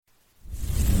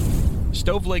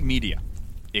Stoveleg Media,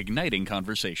 igniting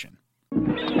conversation.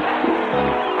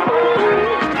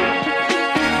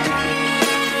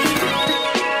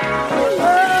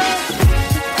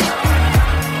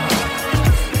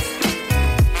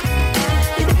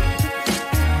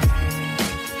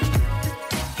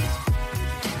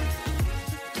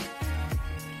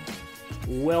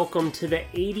 Welcome to the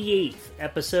 88th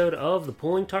episode of the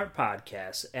Pulling Tarp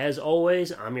Podcast. As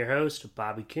always, I'm your host,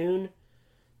 Bobby Kuhn.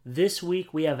 This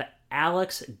week we have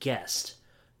Alex Guest,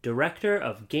 Director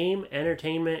of Game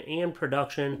Entertainment and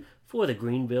Production for the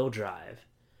Greenville Drive.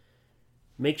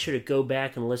 Make sure to go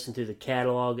back and listen through the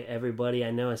catalog, everybody.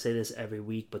 I know I say this every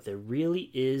week, but there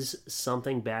really is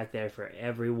something back there for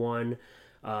everyone.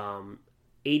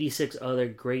 86 other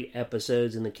great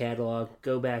episodes in the catalog.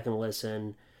 Go back and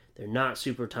listen. They're not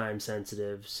super time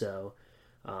sensitive, so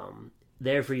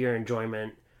there for your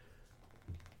enjoyment.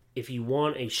 If you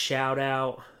want a shout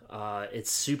out, it's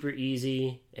super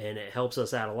easy and it helps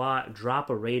us out a lot. Drop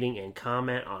a rating and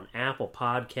comment on Apple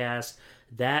Podcasts.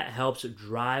 That helps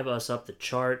drive us up the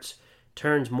charts,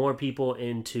 turns more people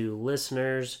into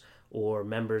listeners or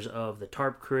members of the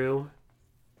Tarp crew.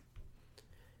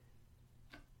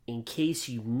 In case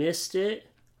you missed it,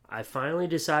 I finally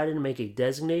decided to make a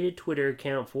designated Twitter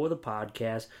account for the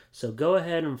podcast, so go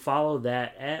ahead and follow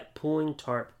that at Pulling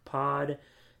Tarp Pod.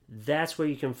 That's where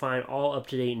you can find all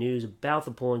up-to-date news about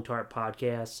the Pulling Tarp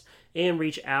podcasts and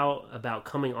reach out about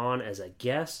coming on as a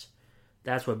guest.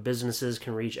 That's where businesses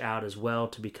can reach out as well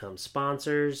to become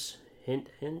sponsors. Hint,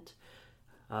 hint.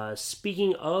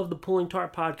 Speaking of the Pulling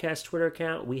Tarp Podcast Twitter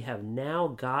account, we have now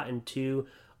gotten to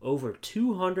over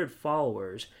 200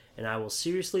 followers, and I will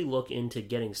seriously look into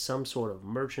getting some sort of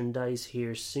merchandise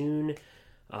here soon.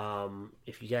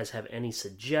 If you guys have any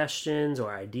suggestions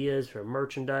or ideas for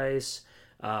merchandise,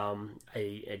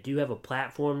 I do have a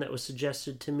platform that was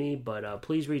suggested to me, but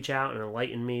please reach out and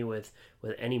enlighten me with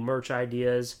any merch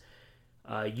ideas.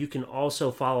 You can also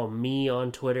follow me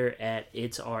on Twitter at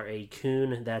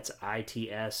itsracoon. That's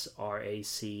ITSRACOON.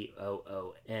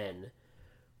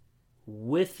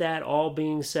 With that all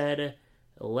being said,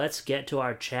 let's get to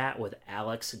our chat with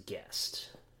Alex Guest.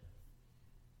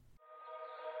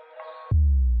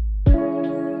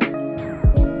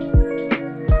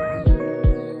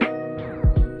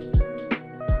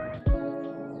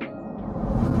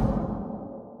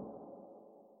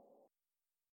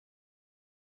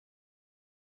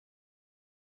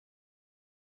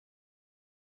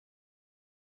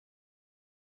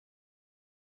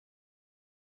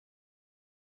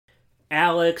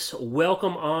 Alex,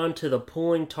 welcome on to the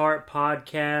Pulling Tarp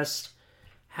Podcast.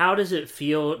 How does it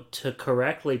feel to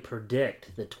correctly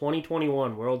predict the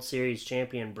 2021 World Series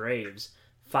champion Braves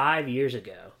 5 years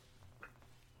ago?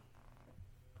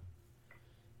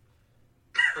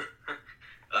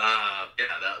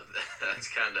 That's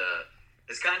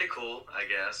kind of cool, I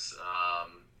guess.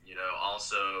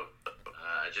 Also,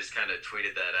 I just kind of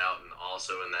tweeted that out, and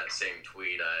also in that same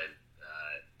tweet, I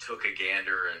took a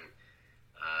gander and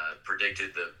predicted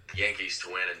the Yankees to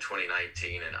win in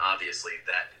 2019, and obviously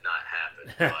that did not happen.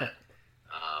 But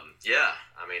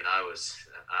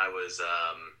I was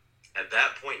at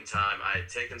that point in time, I had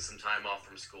taken some time off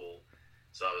from school,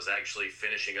 so I was actually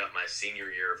finishing up my senior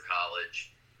year of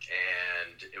college,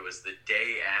 and it was the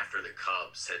day after the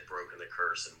Cubs had broken the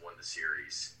curse and won the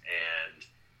series, and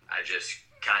I just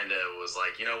kind of was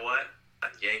like, you know what?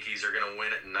 The Yankees are going to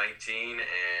win it in 19,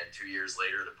 and 2 years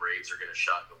later, the Braves are going to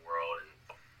shock the world. And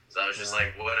so I was just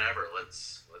like, whatever,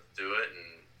 let's do it.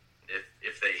 And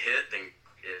if they hit, then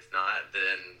if not,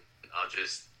 then I'll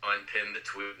just unpin the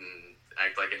tweet and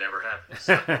act like it never happened.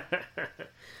 So.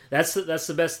 That's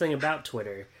the best thing about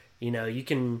Twitter. You know, you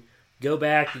can go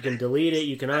back, you can delete it,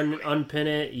 you can unpin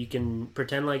it, you can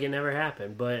pretend like it never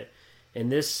happened. But in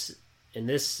this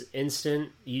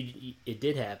instant, it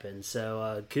did happen.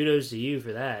 So kudos to you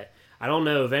for that. I don't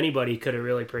know if anybody could have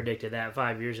really predicted that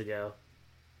 5 years ago.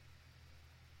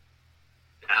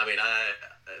 I mean,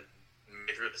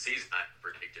 through the season, I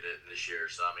predicted it this year.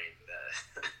 So I mean,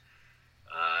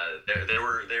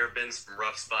 there have been some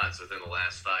rough spots within the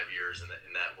last 5 years in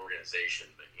that organization.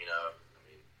 But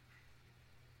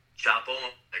chop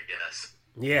on, I guess.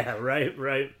 Yeah,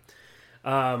 right.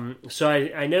 So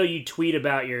I know you tweet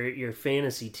about your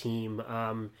fantasy team,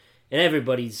 and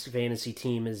everybody's fantasy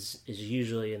team is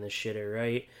usually in the shitter,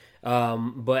 right?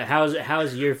 But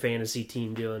how's your fantasy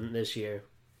team doing this year?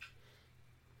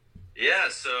 Yeah,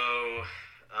 so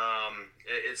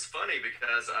it's funny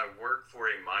because I work for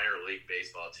a minor league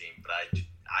baseball team, but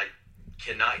I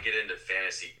cannot get into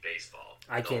fantasy baseball.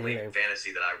 I can't The only either.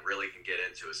 fantasy that I really can get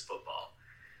into is football.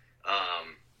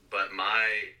 but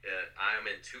I am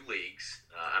in 2 leagues.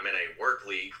 I'm in a work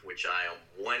league, which I am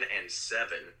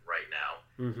 1-7 right now,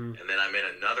 and then I'm in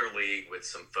another league with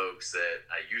some folks that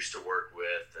I used to work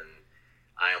with, and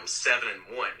I am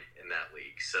 7-1 in that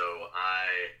league. So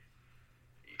I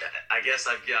guess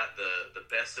I've got the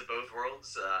best of both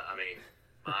worlds. I mean,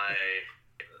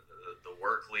 the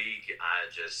work league,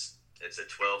 it's a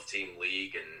 12-team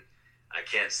league, and I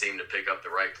can't seem to pick up the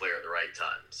right player at the right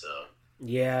time. So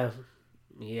yeah.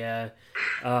 Man,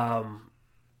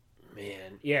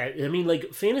 yeah. I mean,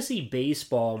 like, fantasy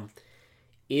baseball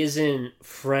isn't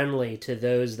friendly to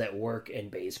those that work in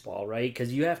baseball, right?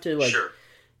 Because you have to Sure.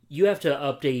 you have to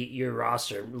update your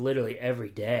roster literally every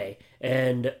day,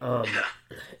 and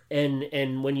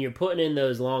and when you're putting in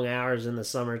those long hours in the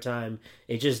summertime,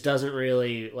 it just doesn't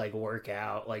really like work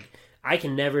out. Like, I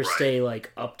can never stay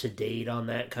like up to date on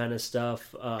that kind of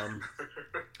stuff.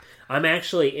 I'm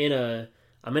actually in a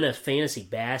fantasy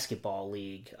basketball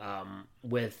league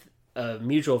with a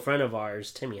mutual friend of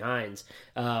ours, Timmy Hines,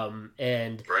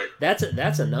 and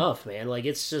that's enough, man. Like,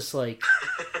 it's just like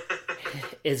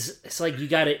it's like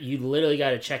you literally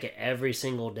gotta check it every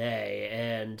single day.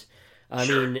 And I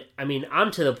mean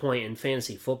I'm to the point in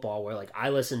fantasy football where like I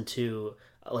listen to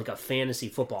like a fantasy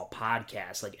football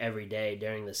podcast like every day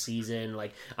during the season.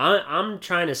 Like, I'm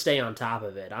trying to stay on top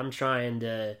of it. I'm trying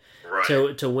to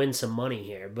win some money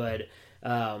here, but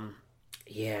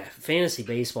yeah, fantasy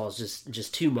baseball is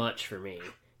just too much for me.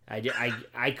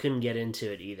 I couldn't get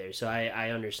into it either, so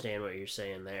I understand what you're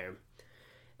saying there.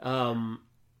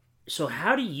 So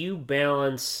how do you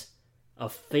balance a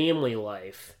family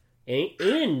life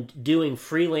and doing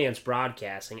freelance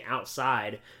broadcasting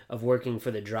outside of working for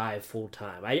the Drive full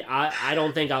time? I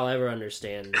don't think I'll ever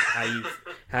understand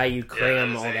how you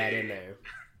cram all that in there.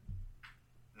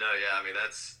 No, yeah, I mean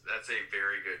that's a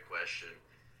very good question.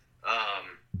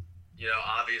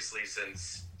 Obviously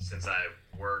since I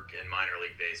work in minor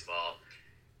league baseball,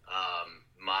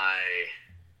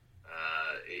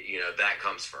 that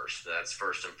comes first. That's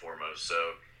first and foremost.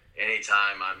 So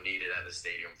anytime I'm needed at the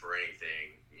stadium for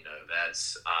anything,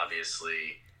 that's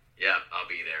obviously, I'll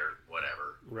be there,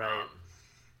 whatever. Right.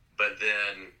 But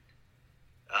then,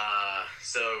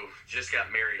 so just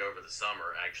got married over the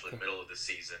summer, actually middle of the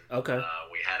season. Okay.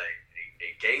 We had a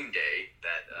game day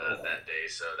that day,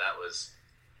 so that was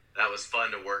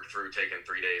fun to work through, taking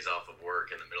 3 days off of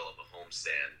work in the middle of a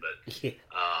homestand. But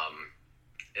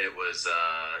it was,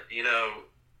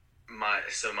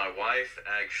 my wife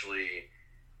actually,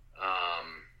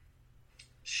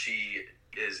 she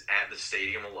is at the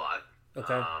stadium a lot.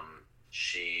 Okay.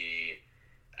 She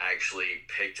actually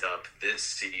picked up this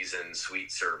season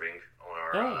suite serving on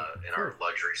our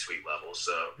luxury suite level.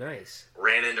 So nice.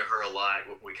 Ran into her a lot.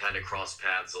 We kind of crossed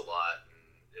paths a lot.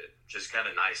 It just kind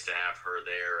of nice to have her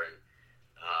there and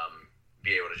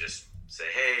be able to just say,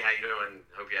 hey, how you doing?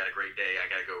 Hope you had a great day. I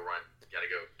got to go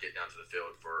get down to the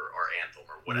field for our anthem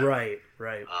or whatever.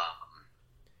 Right.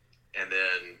 And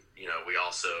then, we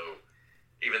also,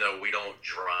 even though we don't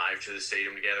drive to the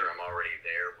stadium together, I'm already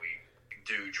there. We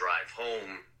do drive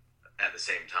home at the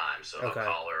same time. So I'll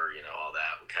call her, all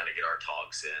that. We kind of get our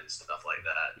talks in, stuff like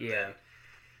that. Yeah.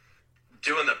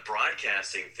 Doing the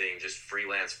broadcasting thing, just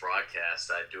freelance broadcast,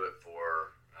 I do it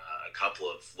for a couple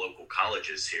of local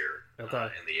colleges here in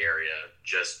the area,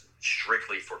 just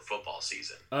strictly for football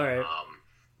season. All right.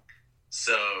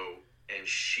 And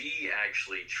she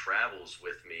actually travels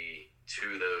with me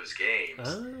to those games.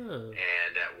 Oh.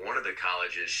 And at one of the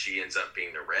colleges, she ends up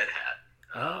being the red hat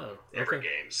every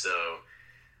game. So,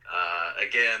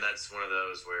 again, that's one of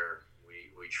those where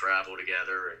we travel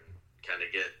together and kind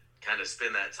of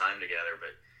spend that time together.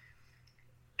 But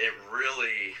it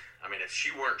really, I mean, if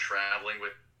she weren't traveling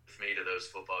with me to those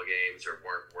football games or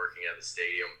weren't working at the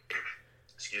stadium,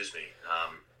 excuse me,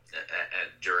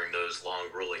 during those long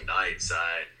grueling nights,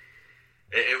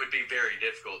 it would be very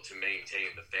difficult to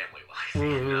maintain the family life.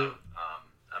 Mm-hmm.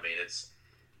 I mean, it's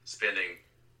spending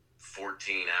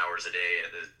 14 hours a day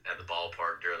at the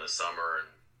ballpark during the summer, and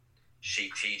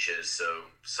she teaches, so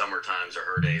summer times are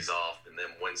her days off, and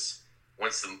then once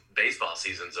the baseball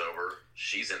season's over,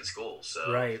 she's in school.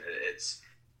 So it's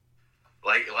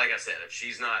like I said, if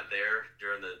she's not there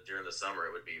during the summer,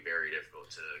 it would be very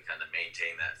difficult to kind of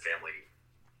maintain that family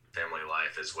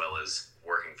life as well as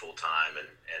working full time and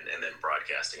then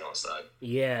broadcasting on the side.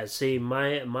 Yeah, see,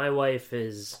 my wife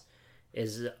is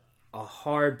a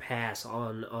hard pass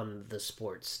on the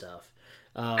sports stuff.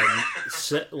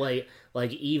 So, like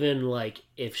even like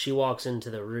if she walks into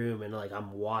the room and like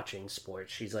I'm watching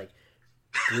sports, she's like,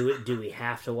 do we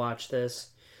have to watch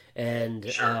this?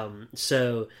 And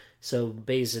sure. So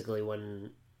basically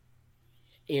when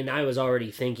and I was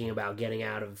already thinking about getting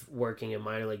out of working in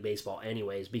minor league baseball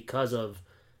anyways because of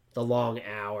the long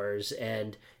hours,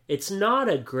 and it's not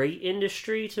a great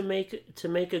industry to make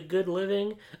a good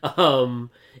living.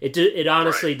 It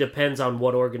honestly depends on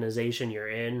what organization you're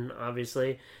in,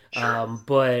 obviously. Sure.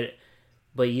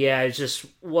 But yeah, it just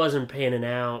wasn't panning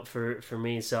out for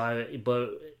me. So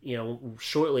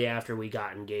shortly after we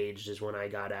got engaged is when I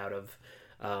got out of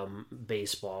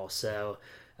baseball. So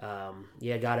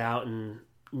got out in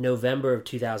November of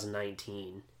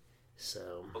 2019.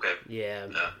 So okay, yeah.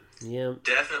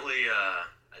 Definitely.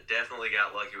 I definitely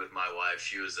got lucky with my wife.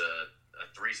 She was a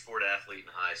 3-sport athlete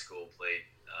in high school. Played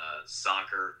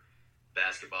soccer,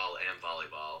 basketball, and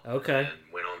volleyball. Okay.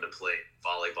 And went on to play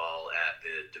volleyball at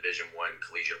the Division I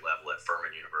collegiate level at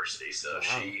Furman University. So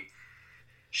wow.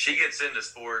 She gets into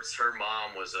sports. Her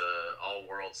mom was a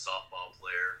all-world softball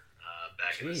player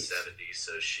back in the 70s.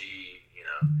 So she,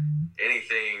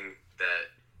 anything that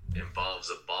involves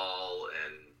a ball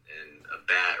and a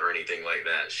bat or anything like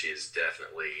that, she is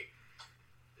definitely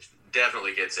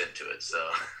gets into it. So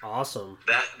awesome.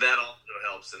 That also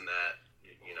helps in that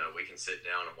we can sit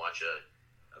down and watch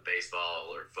a baseball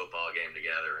or football game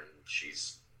together, and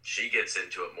she gets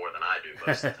into it more than I do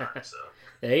most of the time. So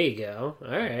there you go.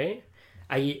 All right.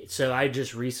 I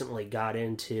just recently got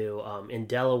into in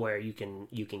Delaware you can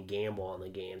gamble on the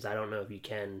games. I don't know if you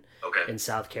can in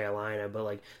South Carolina,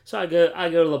 but so I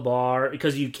go to the bar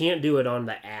because you can't do it on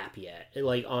the app yet,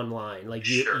 online.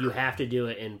 You have to do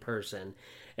it in person.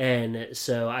 And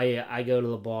so I go to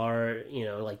the bar,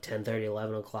 10:30,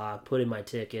 11 o'clock, put in my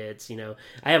tickets,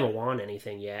 I haven't won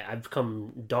anything yet. I've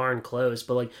come darn close,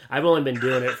 but I've only been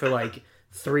doing it for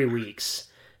 3 weeks.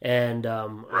 And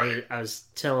I was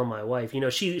telling my wife,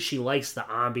 she likes the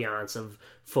ambiance of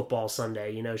football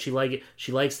Sunday. She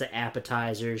likes the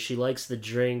appetizers, she likes the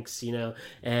drinks.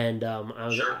 And I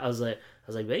was like,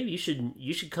 baby,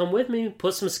 you should come with me,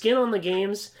 put some skin on the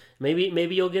games.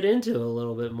 Maybe you'll get into it a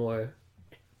little bit more.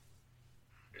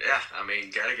 Yeah,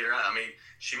 gotta get her out.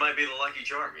 She might be the lucky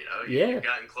charm. You've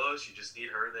gotten close. You just need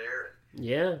her there.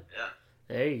 Yeah.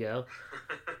 There you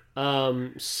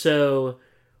go. So.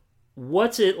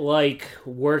 What's it like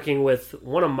working with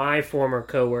one of my former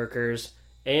coworkers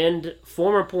and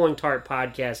former Pulling Tarp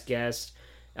podcast guest,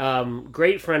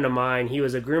 great friend of mine? He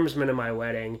was a groomsman in my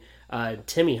wedding,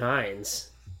 Timmy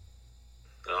Hines.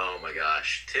 Oh my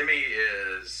gosh,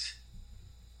 Timmy's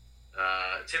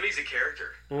a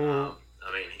character. Mm.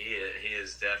 He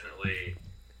is definitely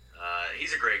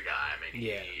he's a great guy.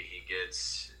 He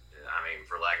gets,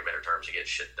 for lack of better terms, he gets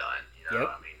shit done.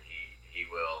 Yep. He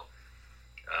will.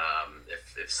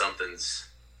 If something's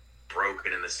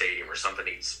broken in the stadium or something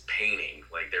needs painting,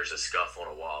 there's a scuff on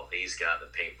a wall, he's got the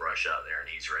paintbrush out there and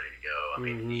he's ready to go.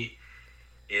 He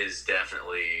is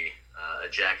definitely a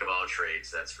jack of all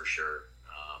trades, that's for sure.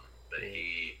 But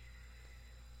he's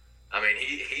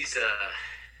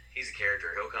a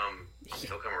character.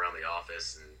 He'll come around the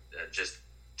office, and just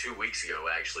 2 weeks ago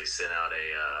actually sent out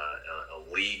a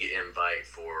league invite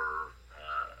for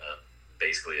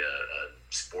basically a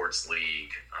sports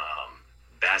league,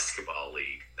 basketball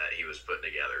league that he was putting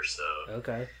together. So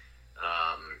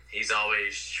he's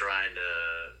always trying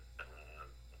to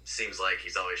seems like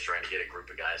he's always trying to get a group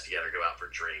of guys together, go out for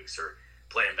drinks or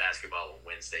playing basketball on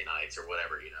Wednesday nights or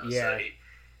whatever, Yeah. So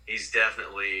he's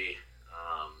definitely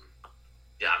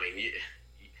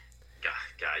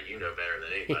God, you know better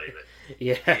than anybody, but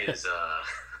yeah. He is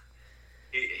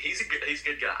he's a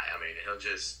good guy.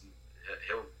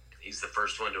 He's the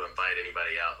first one to invite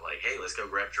anybody out, hey, let's go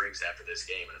grab drinks after this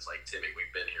game. And it's Timmy,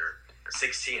 we've been here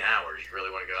 16 hours. You really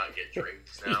want to go out and get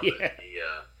drinks now? Yeah.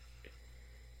 But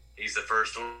he's the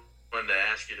first one to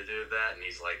ask you to do that, and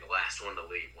he's the last one to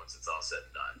leave once it's all said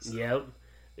and done. So. Yep.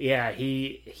 Yeah,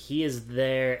 he is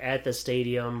there at the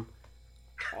stadium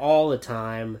all the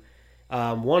time.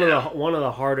 One of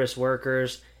the hardest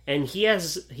workers, and he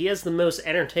has the most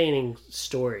entertaining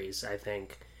stories, I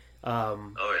think.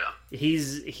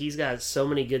 He's got so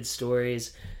many good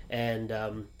stories, and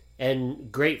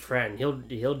great friend.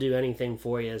 He'll do anything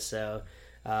for you. So,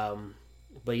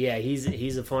 but yeah,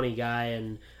 he's a funny guy,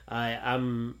 and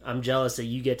I'm jealous that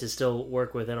you get to still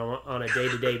work with him on a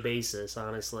day-to-day basis.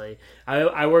 Honestly,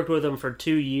 I worked with him for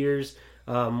 2 years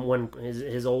when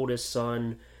his oldest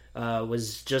son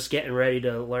was just getting ready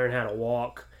to learn how to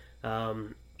walk.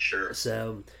 Sure.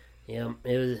 So. Yeah,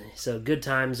 it was good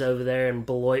times over there in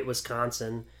Beloit,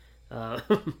 Wisconsin. Yeah.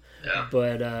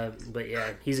 But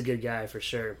yeah, he's a good guy for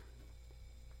sure.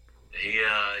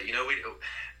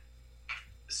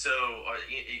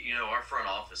 Our front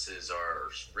offices are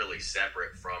really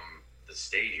separate from the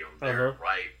stadium. They're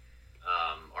right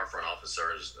our front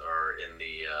officers are in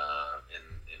the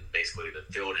in basically the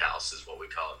field house is what we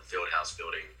call it, the field house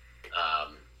building,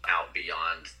 out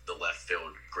beyond the left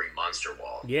field Green Monster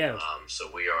wall. Yeah. So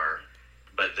we are,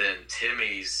 but then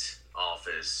Timmy's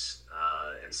office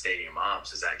and stadium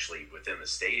ops is actually within the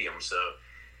stadium. So,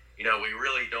 we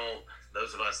really don't.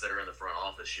 Those of us that are in the front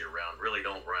office year round really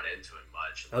don't run into it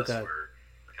much unless we're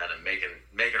kind of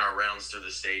making our rounds through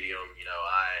the stadium.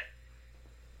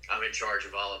 I'm in charge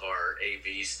of all of our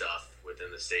AV stuff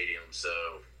within the stadium, so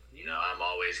I'm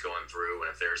always going through,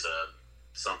 and if there's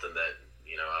something that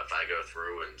if I go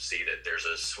through and see that there's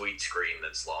a suite screen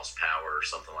that's lost power or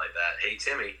something like that, hey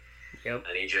Timmy,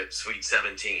 I need you at suite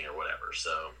 17 or whatever.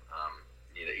 So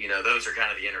those are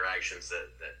kind of the interactions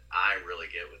that I really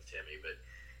get with Timmy, but.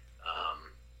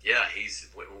 He's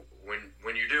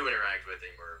when you do interact with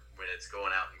him, or when it's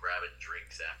going out and grabbing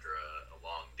drinks after a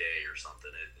long day or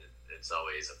something, it's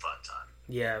always a fun time.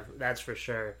 Yeah, that's for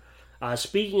sure.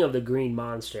 Speaking of the Green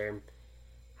Monster,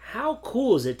 how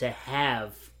cool is it to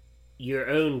have your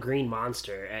own Green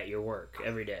Monster at your work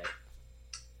every day?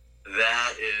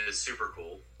 That is super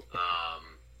cool.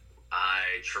 I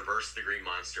traverse the Green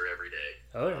Monster every day.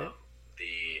 Oh, yeah.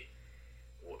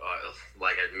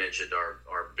 Like I mentioned,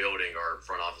 our building, our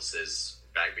front office is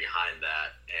back behind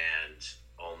that, and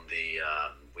on the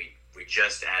we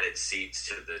just added seats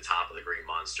to the top of the Green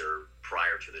Monster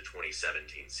prior to the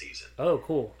 2017 season. Oh,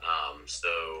 cool.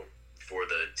 So for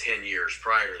the 10 years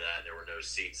prior to that, there were no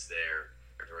seats there.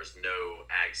 There was no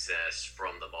access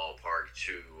from the ballpark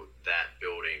to that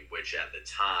building, which at the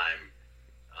time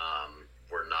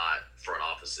were not front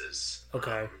offices.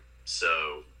 Okay.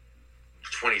 So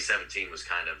 2017 was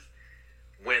kind of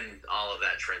when all of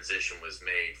that transition was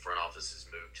made. Front offices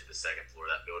moved to the second floor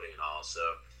of that building and all. So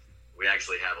we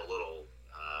actually have a little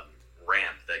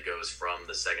ramp that goes from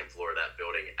the second floor of that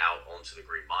building out onto the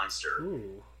Green Monster.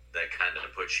 Ooh. That kind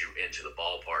of puts you into the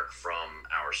ballpark from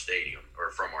our stadium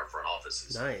or from our front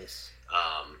offices. Nice.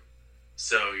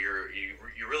 So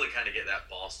you really kind of get that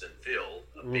Boston feel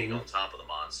of being on top of the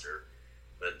Monster,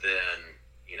 but then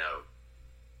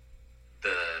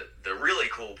the really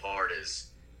cool part is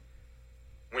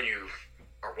when you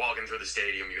are walking through the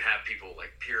stadium, you have people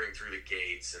like peering through the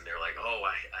gates, and they're like, "Oh,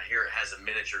 I hear it has a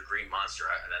miniature Green Monster.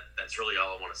 That's really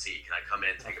all I want to see. Can I come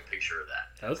in and take a picture of that?"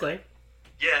 And okay.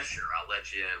 Yeah, sure. I'll let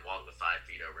you in. Walk the 5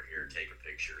 feet over here, take a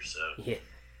picture. So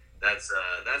that's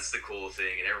the cool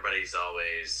thing, and everybody's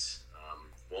always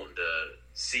wanting to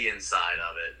see inside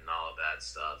of it and all of that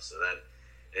stuff. So that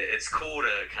it's cool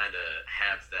to kind of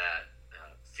have that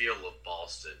feel of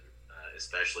Boston,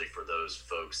 especially for those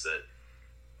folks that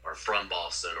are from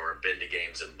Boston or have been to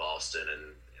games in Boston,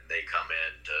 and they come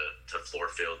in to Fluor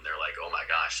Field and they're like, "Oh my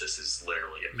gosh, this is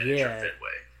literally a miniature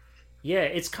Fenway." Yeah,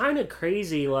 it's kind of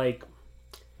crazy. Like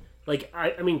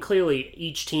I mean, clearly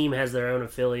each team has their own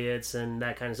affiliates and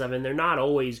that kind of stuff, and they're not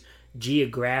always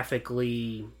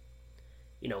geographically,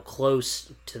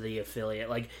 close to the affiliate.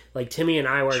 Like Timmy and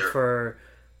I worked for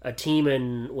a team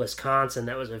in Wisconsin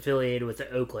that was affiliated with the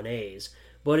Oakland A's,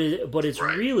 but it's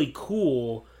really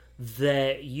cool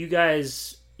that you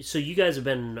guys have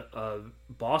been a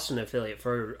Boston affiliate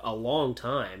for a long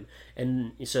time,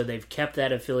 and so they've kept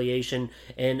that affiliation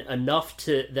and enough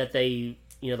that they,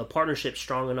 the partnership's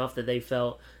strong enough that they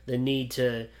felt the need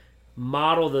to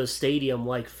model the stadium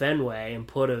like Fenway and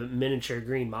put a miniature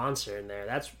Green Monster in there.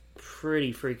 That's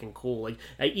pretty freaking cool. Like,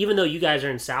 even though you guys are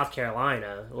in South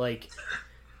Carolina,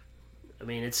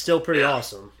 it's still pretty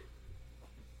awesome.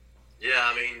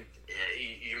 Yeah,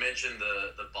 you mentioned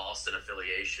the Boston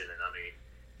affiliation, and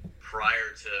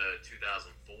prior to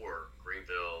 2004,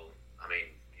 Greenville,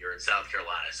 you're in South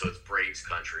Carolina, so it's Braves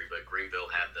country, but Greenville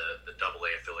had the AA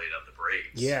affiliate of the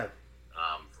Braves. Yeah.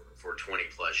 For 20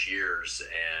 plus years,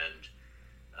 and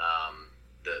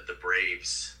the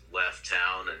Braves left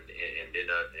town and ended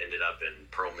up in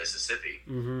Pearl, Mississippi.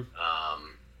 Mm-hmm.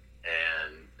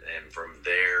 And from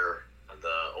there,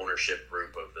 the ownership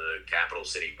group of the Capital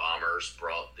City Bombers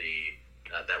brought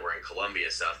that were in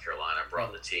Columbia, South Carolina,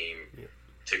 brought the team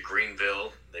to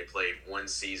Greenville. They played one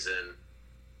season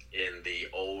in the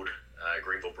old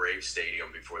Greenville Braves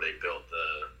Stadium before they built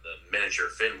the miniature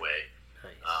Fenway.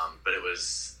 Nice. But it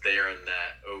was there in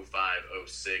that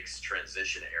 05-06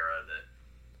 transition era that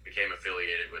became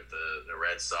affiliated with the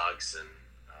Red Sox, and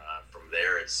from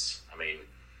there it's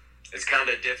kind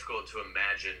of difficult to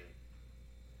imagine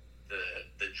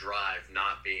the drive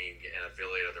not being an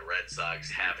affiliate of the Red Sox,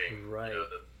 having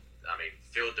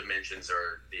field dimensions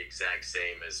are the exact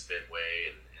same as Fenway,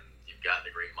 and you've got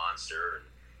the Green Monster and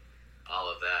all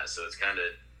of that, so it's kind of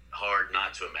hard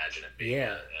not to imagine it being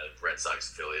a Red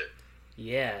Sox affiliate.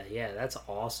 Yeah, that's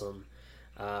awesome.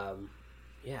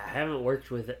 Yeah, I haven't worked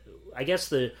with. I guess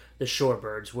the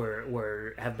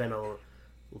Shorebirds have been a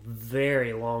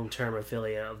very long term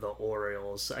affiliate of the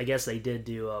Orioles. I guess they did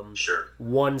do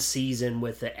one season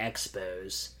with the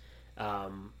Expos,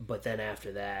 but then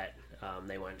after that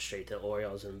they went straight to the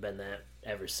Orioles and been that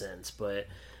ever since. But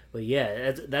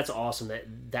yeah, that's awesome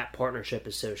that partnership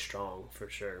is so strong for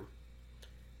sure.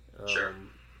 Sure.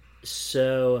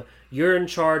 So you're in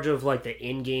charge of like the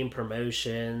in-game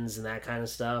promotions and that kind of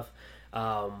stuff.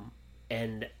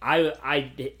 And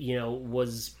I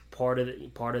was part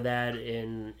of that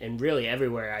in really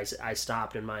everywhere I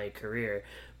stopped in my career.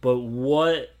 But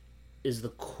what are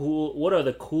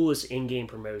the coolest in-game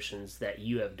promotions that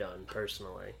you have done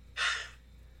personally?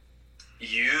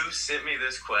 You sent me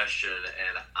this question,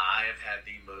 and I have had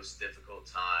the most difficult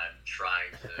time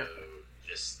trying to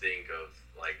just think of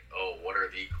what are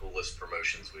the coolest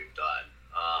promotions we've done?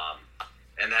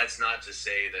 And that's not to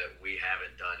say that we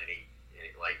haven't done any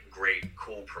great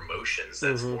cool promotions.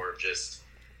 That's more of just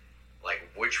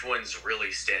which ones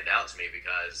really stand out to me,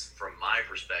 because from my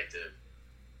perspective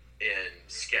in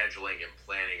scheduling and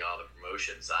planning all the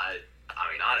promotions, I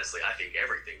mean honestly I think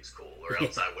everything's cool, or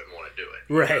else I wouldn't want to do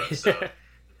it. Right. So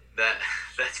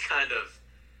that's kind of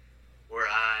where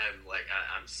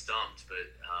I'm stumped, but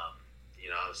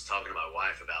I was talking to my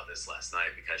wife about this last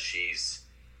night because she's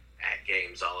at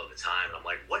games all of the time, and I'm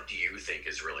like, what do you think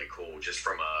is really cool, just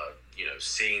from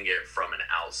seeing it from an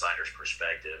outsider's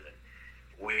perspective? And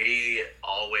we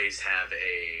always have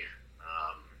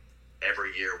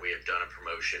every year we have done a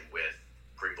promotion with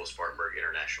Greenville Spartanburg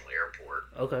International Airport.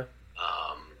 Okay.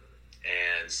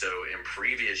 And so in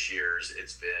previous years,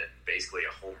 it's been basically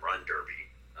a home run derby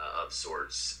of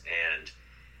sorts, and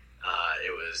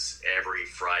it was every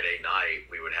Friday night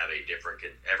we would have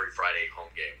every Friday home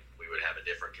game we would have a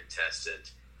different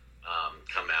contestant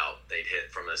come out. They'd hit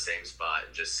from the same spot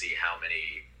and just see how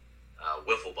many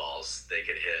wiffle balls they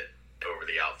could hit over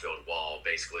the outfield wall,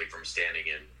 basically from standing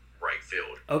in right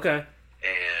field. Okay.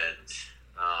 And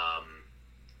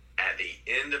at the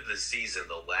end of the season,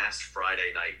 the last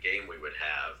Friday night game we would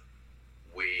have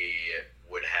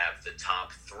the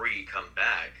top three come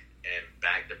back, and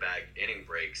back-to-back inning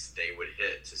breaks they would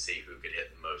hit to see who could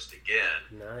hit the most again.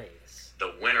 Nice.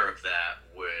 The winner of that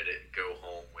would go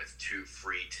home with 2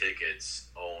 free tickets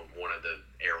on one of the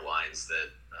airlines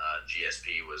that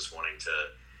GSP was wanting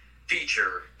to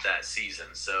feature that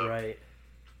season. So, right.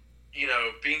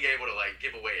 Being able to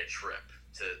give away a trip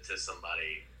to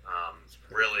somebody,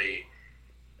 really,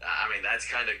 I mean,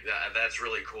 that's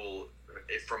really cool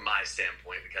from my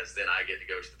standpoint, because then I get to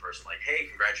go to the person hey,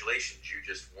 congratulations, you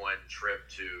just won trip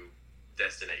to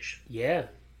destination. Yeah.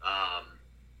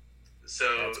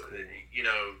 So, cool.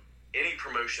 Any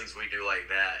promotions we do like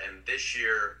that, and this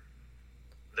year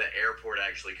the airport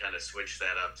actually kind of switched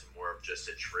that up to more of just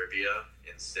a trivia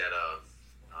instead of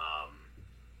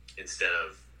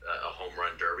a home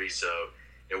run derby. So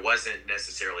it wasn't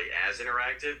necessarily as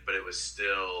interactive, but it was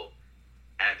still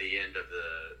at the end of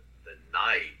the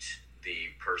night, the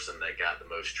person that got the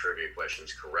most trivia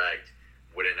questions correct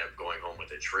would end up going home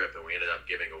with a trip, and we ended up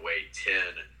giving away 10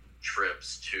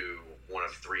 trips to one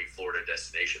of 3 Florida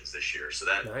destinations this year. So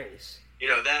that, nice.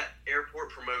 That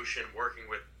airport promotion, working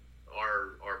with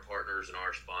our partners and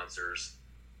our sponsors,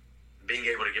 being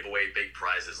able to give away big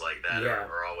prizes like that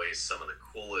are always some of the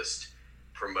coolest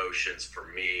promotions for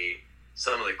me.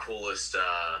 Some of the coolest,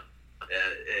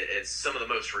 it's some of the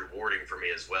most rewarding for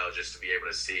me as well, just to be able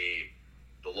to see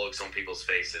the looks on people's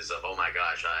faces of, oh my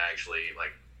gosh, I actually,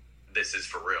 this is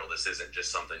for real. This isn't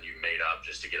just something you made up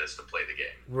just to get us to play the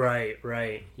game.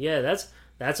 Right. Yeah,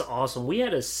 that's awesome. We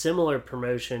had a similar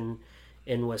promotion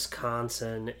in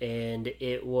Wisconsin, and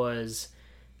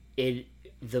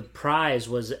the prize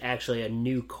was actually a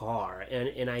new car,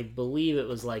 and I believe it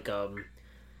was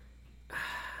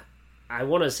I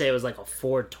want to say it was a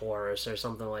Ford Taurus or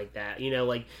something like that.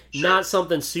 Sure. Not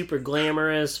something super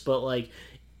glamorous, but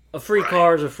a free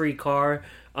car is a free car.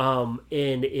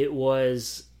 And it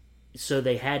was, so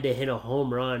they had to hit a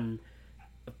home run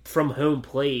from home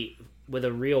plate with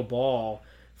a real ball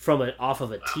off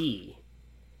of a tee.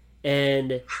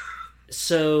 And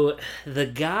so the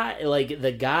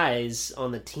guys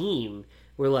on the team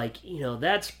were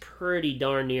that's pretty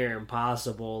darn near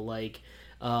impossible.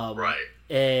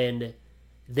 And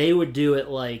they would do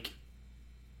it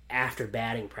after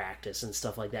batting practice and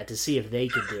stuff like that to see if they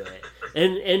could do it.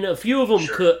 And a few of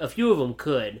them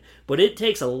could, but it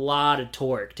takes a lot of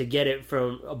torque to get it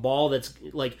from a ball that's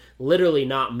literally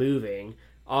not moving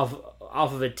off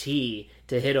of a tee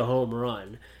to hit a home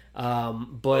run.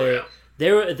 But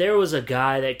there was a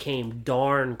guy that came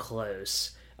darn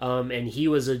close. and he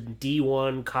was a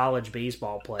D1 college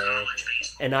baseball player.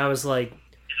 And I was like,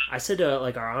 I said to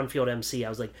like our on-field MC, I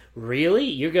was like, "Really?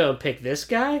 You're gonna pick this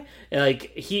guy?" And,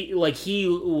 he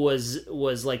was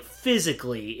like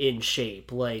physically in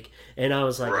shape, and I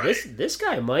was like, Right. this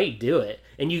guy might do it.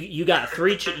 And you got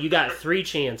three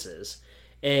chances,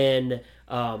 and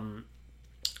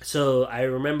so I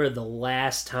remember the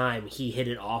last time he hit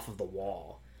it off of the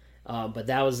wall, but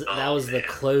that was the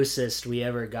closest we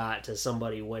ever got to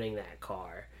somebody winning that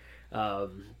car. Wow.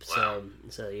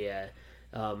 So yeah.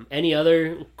 Any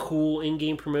other cool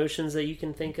in-game promotions that you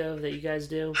can think of that you guys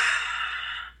do?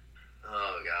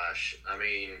 Oh gosh, I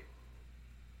mean,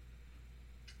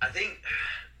 I think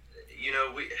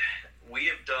we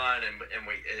have done, and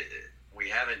we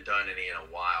haven't done any in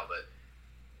a while, but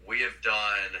we have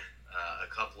done a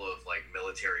couple of like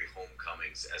military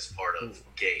homecomings as part of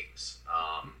games.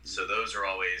 So those are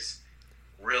always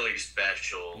really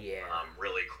special. Yeah.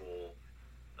 Really cool.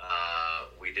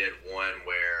 We did one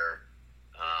where.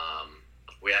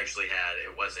 We actually had,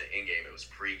 it wasn't in-game, it was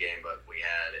pre-game, but we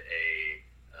had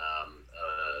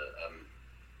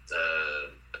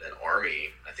an Army,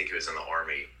 I think he was in the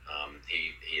Army.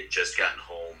 He had just gotten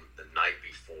home the night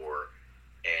before,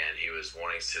 and he was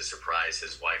wanting to surprise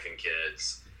his wife and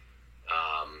kids.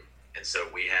 And so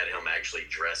we had him actually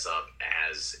dress up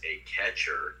as a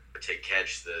catcher to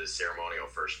catch the ceremonial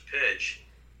first pitch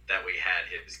that we had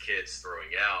his kids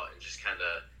throwing out, and just kind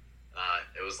of,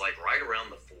 it was like right around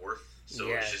the fourth. So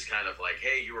it was just kind of like,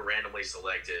 hey, you were randomly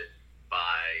selected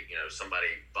by, somebody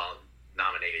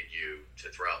nominated you to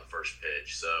throw out the first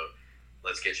pitch. So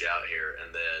let's get you out here.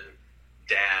 And then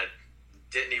Dad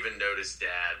didn't even notice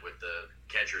Dad with the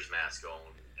catcher's mask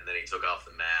on. And then he took off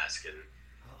the mask. And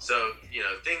so,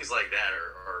 things like that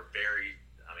are very,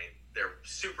 they're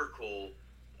super cool.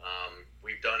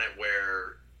 We've done it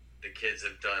where the kids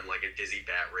have done like a dizzy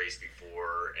bat race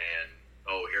before, and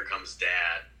here comes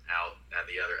Dad out at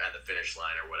the finish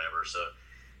line or whatever. So,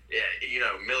 yeah,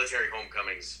 military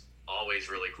homecomings, always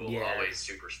really cool, always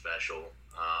super special.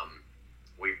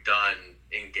 We've done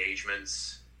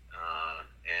engagements,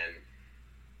 and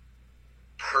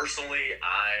personally,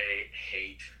 I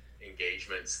hate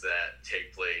engagements that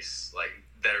take place,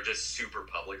 that are just super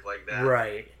public like that.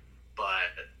 Right.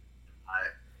 But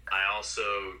I also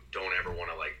don't ever want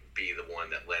to, be the one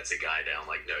that lets a guy down,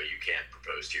 no, you can't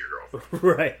propose to your girlfriend.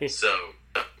 Right. So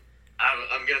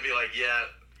I'm going to be like, yeah,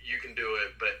 you can do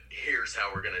it, but here's how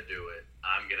we're going to do it.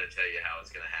 I'm going to tell you how it's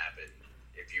going to happen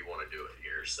if you want to do it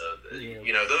here. So,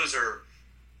 those are,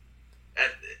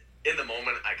 in the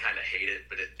moment, I kind of hate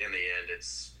it, but in the end,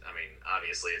 it's,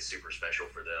 obviously it's super special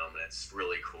for them, and it's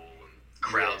really cool, and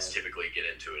crowds typically get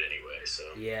into it anyway, so.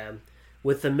 Yeah.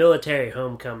 With the military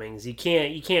homecomings, you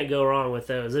can't go wrong with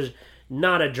those. There's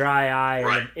not a dry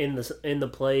eye in the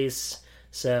place.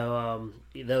 So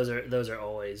those are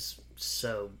always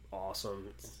so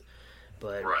awesome.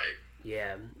 But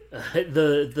yeah,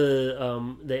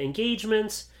 the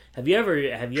engagements. Have you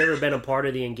ever been a part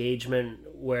of the engagement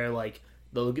where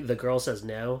the girl says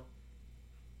no?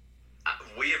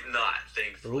 We have not,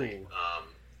 thankfully. Ooh.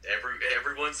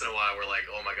 Every once in a while, we're like,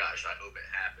 oh my gosh, I hope it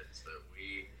happens, but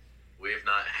we have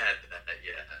not had that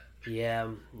yet.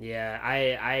 Yeah.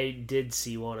 I did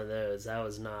see one of those. That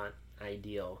was not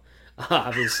ideal,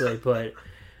 obviously, but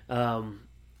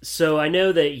so I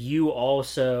know that you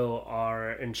also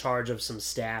are in charge of some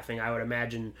staffing. I would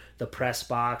imagine the press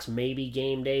box, maybe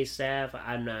game day staff.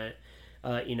 I'm not,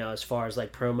 as far as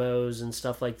promos and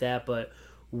stuff like that. But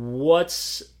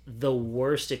what's the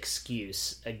worst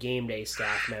excuse a game day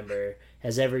staff member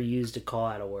has ever used to call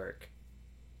out of work?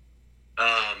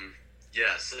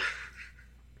 Yes.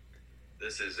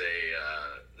 This is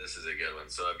a good one.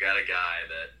 So I've got a guy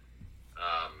that,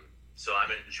 so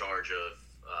I'm in charge of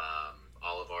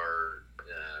all of our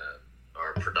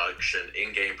production,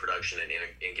 in-game production, and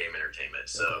in-game entertainment.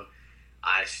 So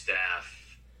I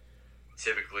staff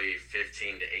typically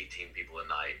 15 to 18 people a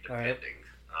night, depending.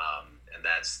 And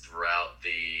that's throughout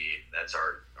that's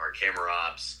our camera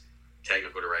ops,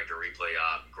 technical director, replay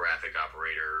op, graphic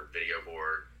operator, video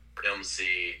board,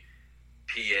 MC,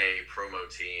 PA, promo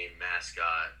team,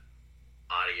 mascot,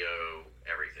 audio,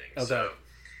 everything. Okay. So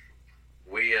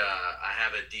I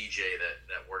have a DJ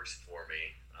that works for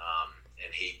me,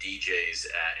 and he DJs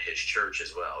at his church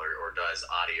as well, or does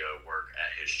audio work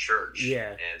at his church.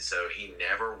 Yeah. And so he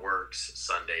never works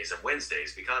Sundays and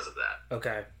Wednesdays because of that.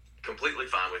 Okay. Completely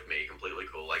fine with me, completely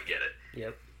cool, I get it.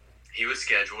 Yep. He was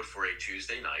scheduled for a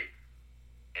Tuesday night,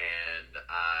 and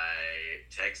I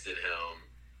texted him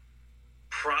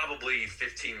probably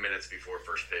 15 minutes before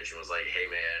first pitch and was like, hey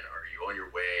man, are you on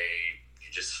your way?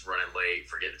 you just running late,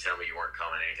 forget to tell me you weren't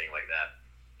coming, anything like that.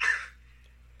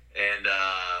 And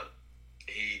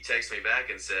he texted me back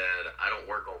and said, I don't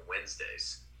work on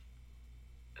Wednesdays.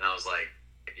 And I was like,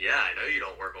 yeah, I know you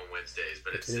don't work on Wednesdays,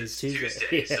 but it's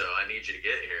Tuesday, so I need you to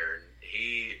get here.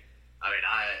 And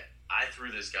I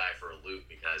threw this guy for a loop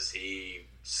because he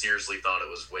seriously thought it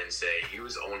was Wednesday. He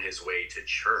was on his way to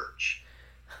church.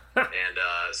 And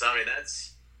so, I mean,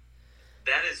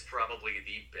 that is probably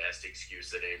the best excuse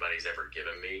that anybody's ever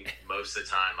given me. Most of the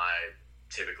time, I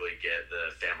typically get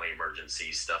the family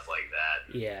emergency, stuff like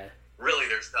that. Yeah. Really,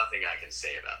 there's nothing I can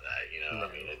say about that, you know? No.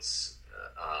 I mean, it's...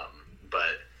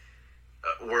 but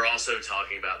we're also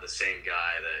talking about the same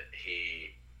guy that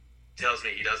he tells me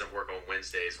he doesn't work on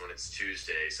Wednesdays when it's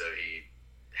Tuesday, so he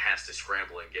has to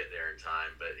scramble and get there in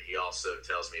time. But he also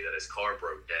tells me that his car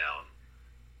broke down.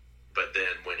 But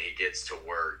then when he gets to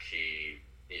work,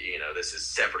 this is a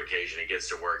separate occasion. He gets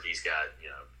to work, he's got,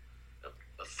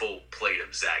 a full plate of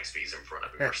Zaxby's in front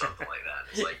of him or something like that.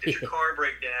 It's like, did your car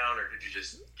break down or did you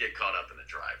just get caught up in the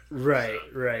drive? Right.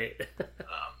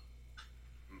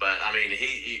 But I mean,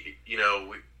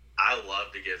 I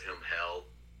love to give him hell,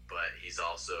 but he's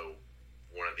also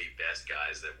one of the best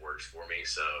guys that works for me.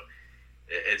 So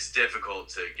it's difficult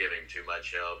to give him too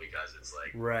much hell because it's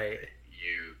like, right.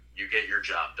 You get your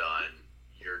job done.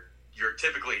 You're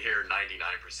typically here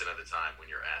 99% of the time when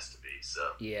you're asked to be.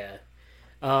 So yeah.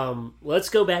 Let's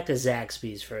go back to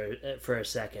Zaxby's for a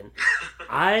second.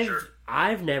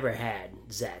 I've never had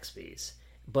Zaxby's,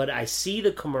 but I see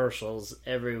the commercials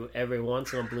every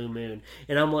once in a blue moon,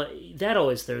 and I'm like, that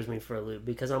always throws me for a loop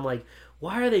because I'm like,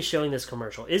 why are they showing this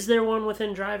commercial? Is there one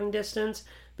within driving distance?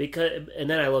 And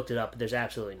then I looked it up. There's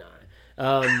absolutely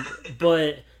not.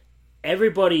 But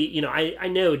everybody, I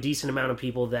know a decent amount of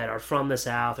people that are from the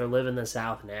South or live in the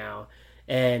South now,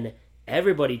 and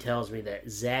everybody tells me that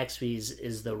Zaxby's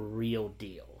is the real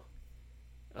deal.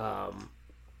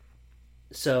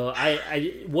 So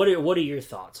what are your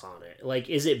thoughts on it? Like,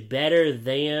 is it better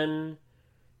than,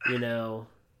 I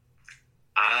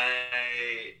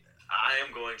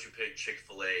am going to pick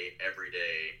Chick-fil-A every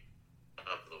day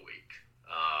of the week.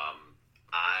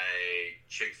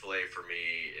 Chick-fil-A for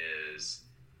me is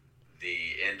the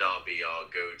end-all be-all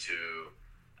go-to.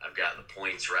 I've got the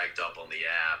points racked up on the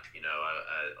app.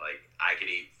 I could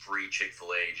eat free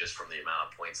Chick-fil-A just from the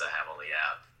amount of points I have on the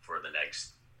app for the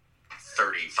next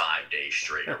 35 days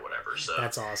straight or whatever. So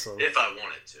that's awesome. If I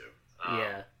wanted to.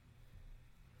 Yeah.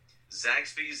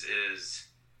 Zaxby's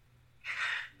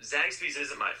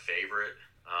isn't my favorite.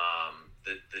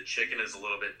 The chicken is a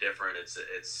little bit different.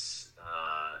 It's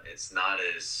not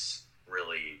as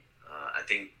really. I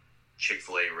think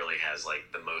Chick-fil-A really has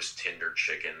like the most tender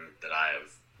chicken that I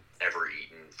have ever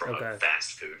eaten from a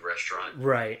fast food restaurant.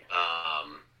 Right.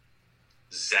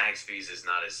 Zaxby's is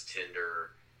not as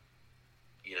tender.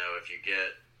 If you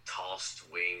get tossed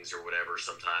wings or whatever,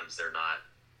 sometimes they're not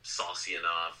saucy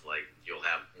enough. Like, you'll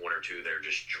have one or two that are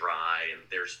just dry, and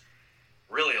there's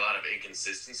really a lot of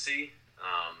inconsistency.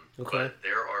 But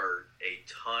there are a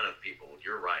ton of people.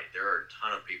 You're right. There are a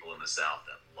ton of people in the South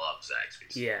that love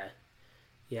Zaxby's. Yeah.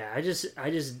 Yeah, I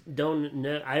just don't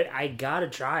know. I gotta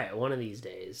try it one of these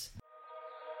days.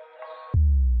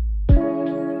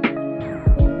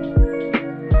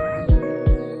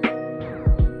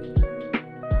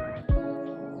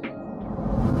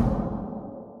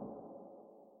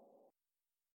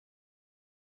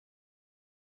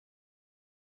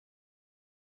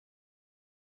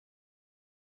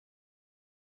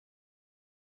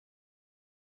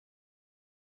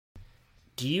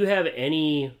 Do you have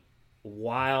any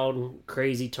wild,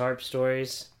 crazy tarp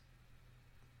stories?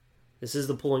 This is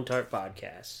the Pulling Tarp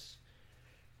Podcast.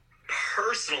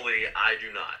 Personally, I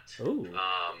do not. Ooh.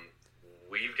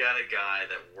 We've got a guy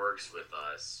that works with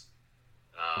us,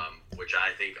 which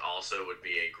I think also would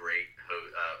be a great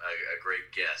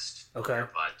guest on our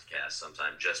podcast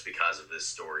sometime, just because of this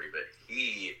story. But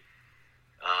he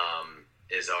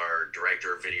is our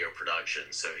director of video production,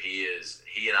 so he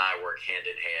and I work hand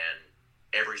in hand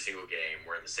every single game.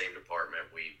 We're in the same department.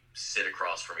 We sit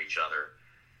across from each other.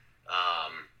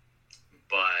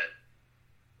 But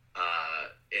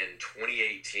in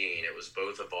 2018, it was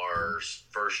both of our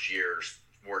first years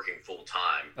working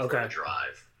full-time for the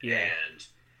Drive. Yeah. And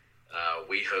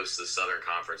we host the Southern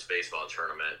Conference Baseball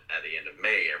Tournament at the end of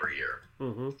May every year.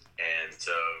 Mm-hmm. And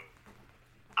so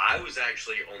I was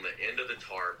actually on the end of the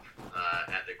tarp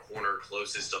at the corner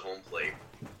closest to home plate.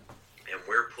 And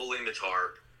we're pulling the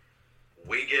tarp.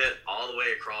 We get all the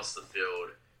way across the field,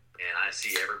 and I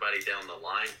see everybody down the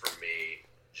line from me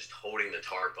just holding the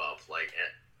tarp up.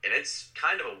 And it's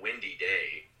kind of a windy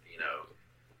day,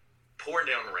 pouring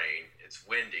down rain. it's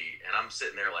windy, and I'm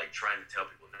sitting there like trying to tell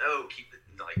people, no,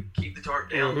 keep the tarp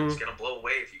down. It's gonna blow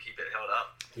away if you keep it held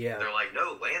up. Yeah. And they're like,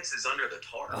 no, Lance is under the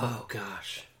tarp. Oh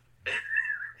gosh.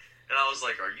 And I was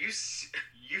like,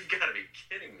 you've got to be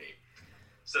kidding me.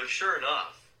 So sure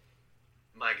enough,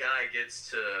 my guy gets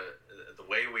to the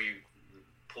way we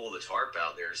pull the tarp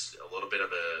out. There's a little bit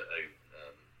of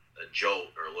a jolt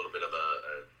or a little bit of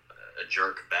a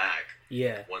jerk back.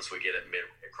 Yeah. Once we get it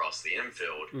midway across the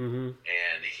infield, Mm-hmm.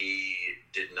 and he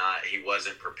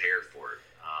wasn't prepared for it.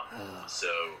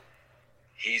 So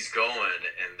he's going,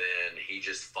 and then he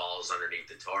just falls underneath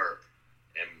the tarp.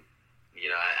 And,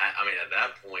 I mean, at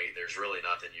that point, there's really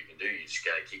nothing you can do. You just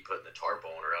got to keep putting the tarp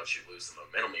on, or else you lose the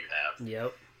momentum you have.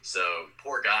 Yep. So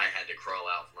poor guy had to crawl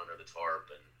out from under the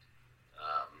tarp, and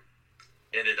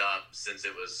ended up, since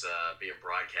it was being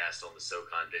broadcast on the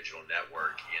SoCon Digital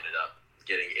Network, he ended up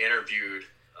getting interviewed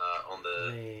on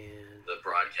the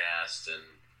broadcast, and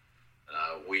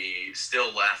we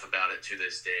still laugh about it to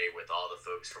this day with all the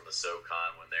folks from the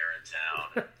SoCon when they're in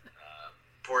town.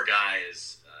 Poor guy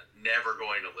is never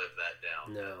going to live that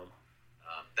down. No.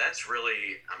 That's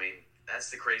really, I mean, that's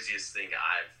the craziest thing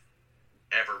I've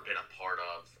ever been a part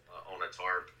of on a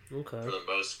tarp. Okay. For the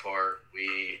most part,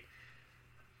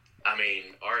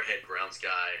 our head grounds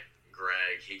guy,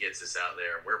 Greg, he gets us out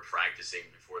there, and we're practicing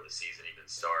before the season even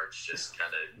starts, just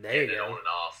kind of getting it on and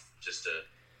off, just to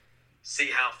see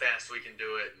how fast we can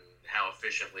do it and how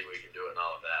efficiently we can do it and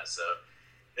all of that. So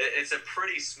it's a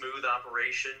pretty smooth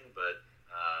operation, but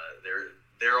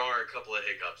there are a couple of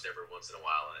hiccups every once in a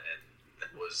while, and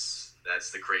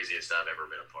that's the craziest I've ever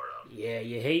been a part of. Yeah,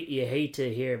 you hate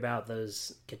to hear about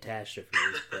those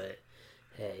catastrophes, but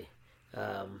hey,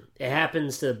 it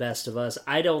happens to the best of us.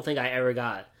 I don't think I ever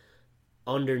got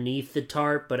underneath the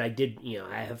tarp, but I did.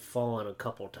 I have fallen a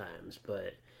couple times.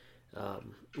 But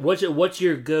what's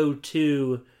your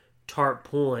go-to tarp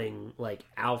pulling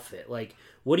outfit? Like,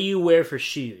 what do you wear for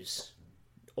shoes?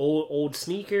 Old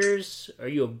sneakers? Are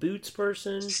you a boots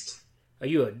person? Are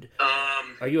you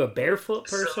a barefoot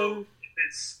person? So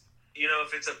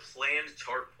if it's a planned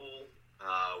tarp pull,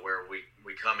 where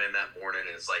we come in that morning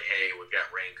and it's like, hey, we've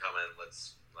got rain coming,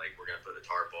 we're gonna put the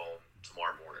tarp on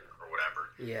tomorrow morning or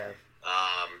whatever. Yeah.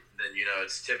 Then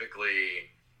it's typically,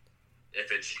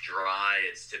 if it's dry,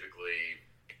 it's typically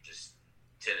just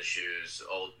tennis shoes,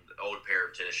 old pair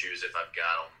of tennis shoes if I've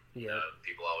got them. Yeah.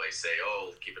 People always say,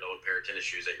 "Oh, keep an old pair of tennis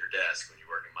shoes at your desk when you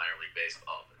work in minor league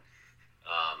baseball."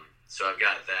 So I've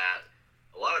got that.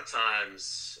 A lot of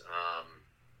times,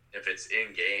 if it's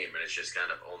in game and it's just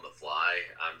kind of on the fly,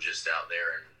 I'm just out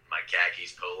there in my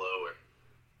khakis polo and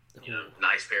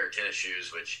nice pair of tennis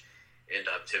shoes, which end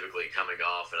up typically coming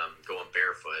off, and I'm going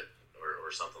barefoot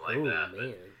or something like that.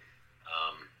 Man. But,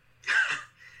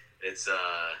 it's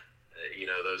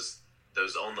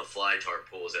those on the fly tarp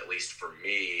pulls, at least for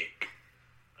me,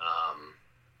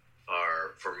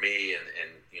 are for me and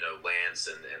Lance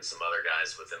and some other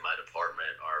guys within my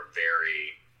department are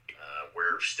very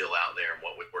we're still out there and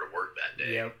what we were to work that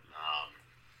day. Yep.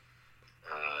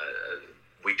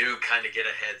 We do kind of get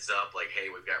a heads up, like, hey,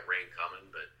 we've got rain coming,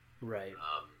 but right.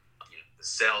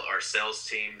 Our sales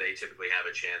team, they typically have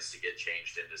a chance to get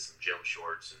changed into some jump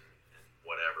shorts and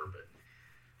whatever, but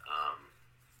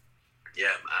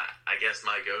I guess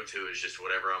my go-to is just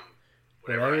whatever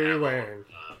you're I have wearing.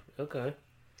 On. Okay.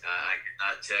 I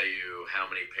cannot tell you how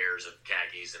many pairs of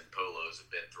khakis and polos have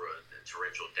been through a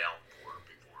torrential downpour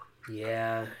before.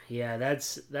 Yeah,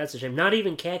 that's a shame. Not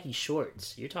even khaki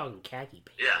shorts. You're talking khaki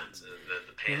pants. Yeah,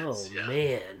 the pants. Oh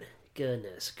man,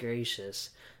 goodness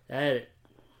gracious! That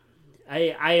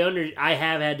I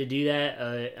have had to do that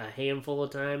a handful of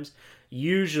times.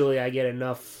 Usually, I get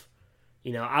enough.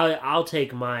 I'll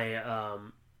take my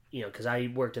because I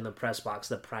worked in the press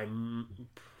box.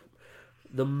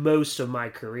 The most of my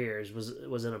careers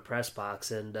was in a press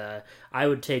box, and I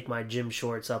would take my gym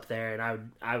shorts up there, and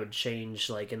I would change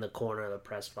in the corner of the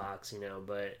press box,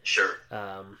 But sure,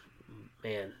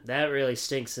 man, that really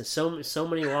stinks. And so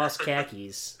many lost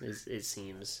khakis. It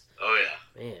seems. Oh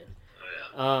yeah, man.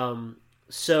 Oh yeah.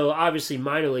 So obviously,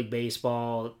 minor league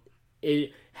baseball,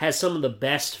 it has some of the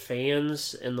best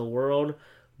fans in the world,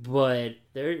 but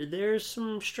there's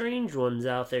some strange ones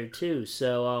out there too.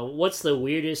 So what's the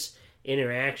weirdest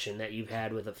interaction that you've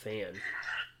had with a fan?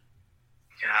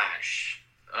 Gosh,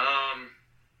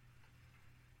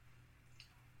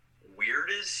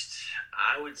 weirdest,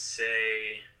 I would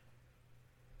say,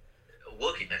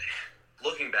 looking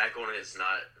back on it, it's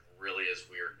not really as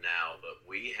weird now, but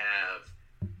we have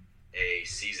a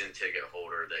season ticket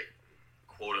holder that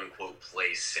quote unquote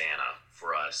plays Santa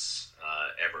for us,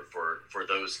 for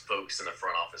those folks in the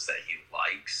front office that he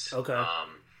likes. Okay.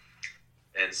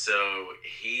 And so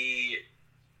he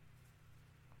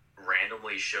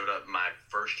randomly showed up my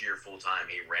first year full time.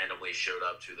 He randomly showed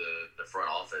up to the front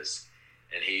office,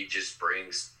 and he just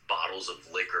brings bottles of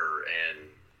liquor and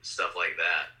stuff like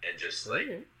that, and just like,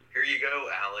 here you go,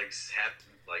 Alex,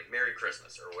 like Merry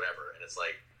Christmas or whatever. And it's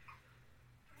like,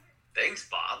 thanks,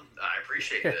 Bob. I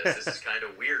appreciate this. This is kind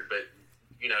of weird, but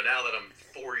now that I'm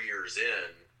 4 years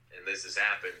in and this has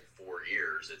happened 4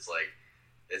 years, it's like,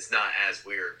 it's not as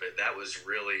weird, but that was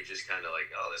really just kind of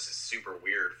like, oh, this is super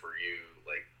weird for you.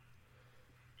 Like,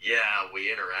 yeah,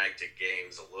 we interact at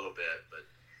games a little bit, but,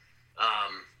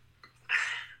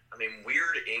 I mean,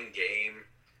 weird in game.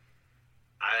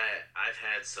 I've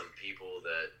had some people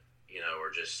that,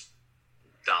 are just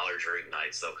dollar drink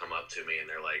nights. They'll come up to me and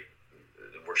they're like,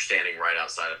 we're standing right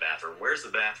outside a bathroom. Where's the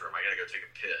bathroom? I gotta go take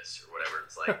a piss or whatever.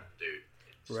 It's like, dude,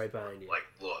 right behind you. Like,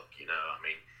 look, I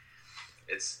mean,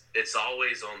 it's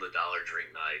always on the dollar drink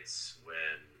nights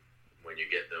when you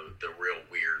get the real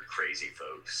weird, crazy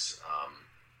folks.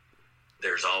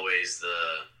 There's always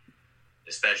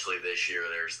especially this year,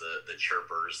 there's the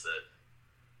chirpers that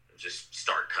just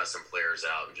start cussing players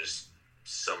out and just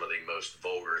some of the most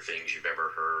vulgar things you've ever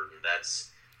heard. And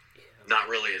that's not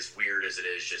really as weird as it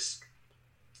is just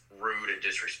rude and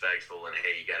disrespectful and,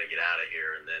 hey, you got to get out of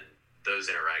here. And then those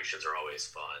interactions are always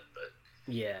fun. But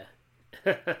yeah,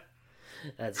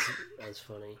 that's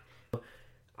funny.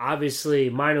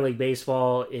 Obviously, minor league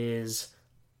baseball is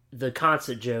the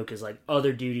constant joke is like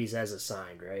other duties as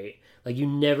assigned, right? Like you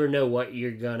never know what you're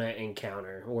gonna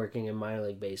encounter working in minor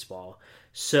league baseball.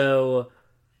 So,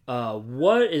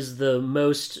 what is the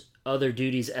most other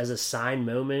duties as assigned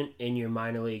moment in your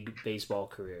minor league baseball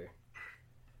career?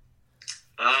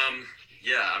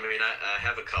 Yeah, I mean, I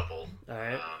have a couple. All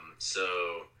right.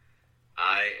 So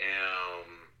I am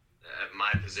at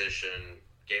my position,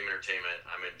 game entertainment.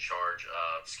 I'm in charge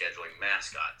of scheduling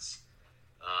mascots.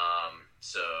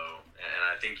 And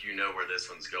I think you know where this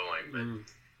one's going, but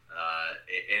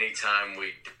anytime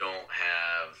we don't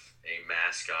have a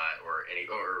mascot or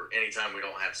anytime we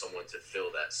don't have someone to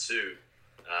fill that suit,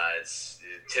 it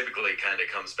typically kind of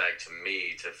comes back to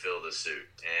me to fill the suit.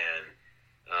 And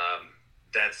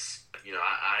that's,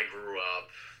 I grew up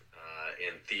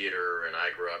in theater, and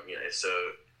I grew up, so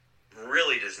it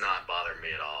really does not bother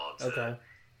me at all to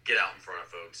get out in front of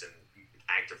folks and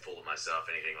act a fool of myself,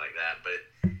 anything like that. But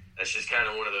that's just kind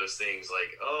of one of those things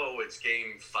like, oh, it's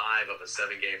game 5 of a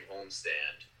 7-game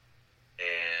homestand,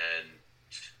 and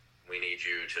we need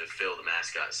you to fill the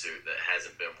mascot suit that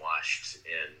hasn't been washed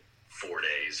in 4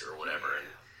 days or whatever. And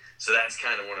so that's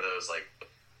kind of one of those like,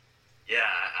 yeah,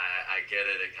 I get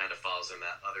it. It kind of falls in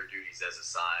that other duties as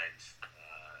assigned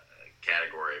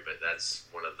category, but that's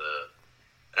one of the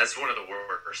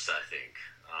worst, I think.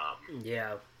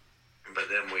 Yeah. But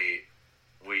then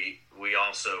we're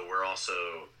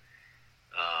also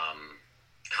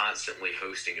constantly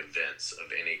hosting events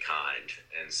of any kind,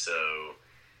 and so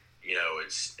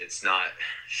it's not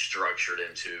structured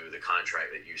into the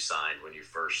contract that you signed when you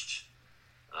first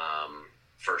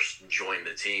joined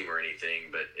the team or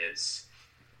anything, but it's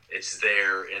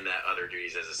there in that other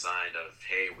duties as assigned of,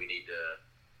 hey, we need to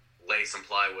lay some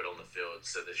plywood on the field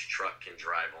so this truck can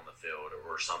drive on the field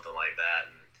or something like that.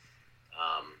 And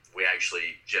we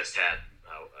actually just had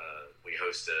we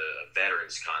host a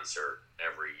veterans concert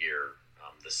every year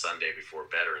the Sunday before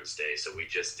Veterans Day, so we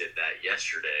just did that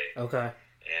yesterday. Okay.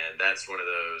 And that's one of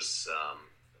those,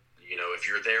 if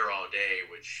you're there all day,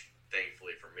 which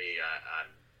thankfully for me,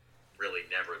 I'm really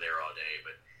never there all day,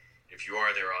 but if you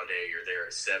are there all day, you're there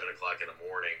at 7 o'clock in the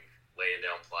morning, laying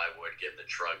down plywood, getting the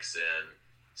trucks in,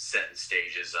 setting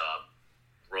stages up,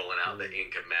 rolling out the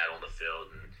Inca mat on the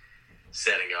field, and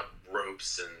setting up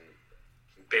ropes and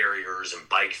barriers and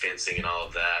bike fencing and all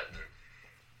of that. And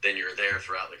then you're there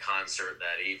throughout the concert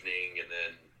that evening, and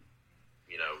then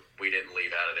we didn't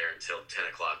leave out of there until 10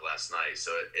 o'clock last night.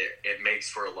 So it makes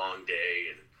for a long day.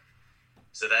 And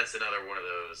so that's another one of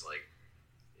those, like,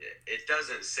 it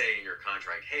doesn't say in your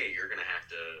contract, hey, you're going to have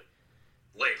to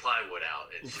lay plywood out.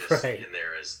 It's just in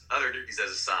there as other duties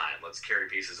as a sign. Let's carry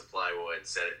pieces of plywood,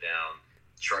 set it down,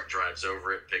 truck drives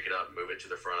over it, pick it up, move it to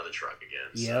the front of the truck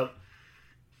again. Yep.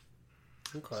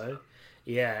 Okay.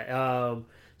 Yeah.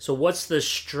 So what's the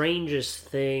strangest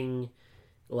thing,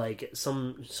 like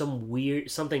something weird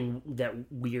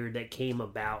that came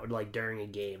about like during a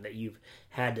game that you've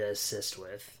had to assist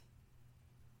with?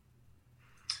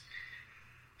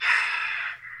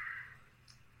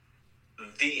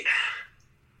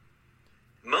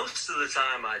 Most of the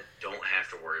time I don't have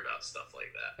to worry about stuff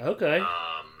like that. Okay.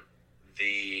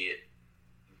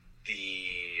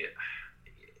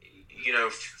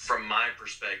 From my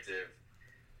perspective,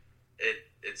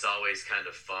 it's always kind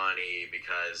of funny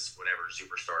because whenever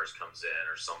Superstars comes in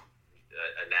or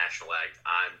a national act,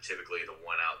 I'm typically the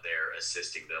one out there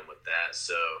assisting them with that.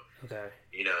 So, okay,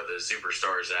 the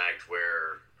Superstars act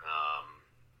where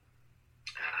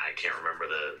I can't remember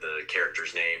the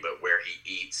character's name, but where he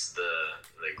eats the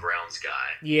grounds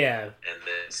guy, and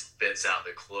then spits out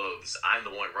the clothes. I'm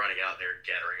the one running out there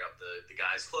gathering up the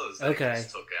guy's clothes that he just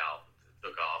took off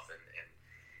and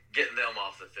getting them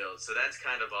off the field. So that's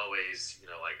kind of always,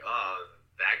 like, oh,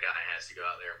 that guy has to go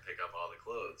out there and pick up all the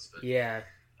clothes. But,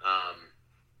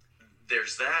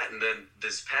 there's that. And then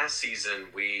this past season,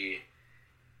 there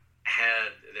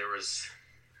was,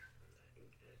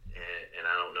 and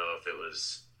I don't know if it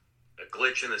was a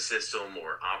glitch in the system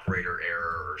or operator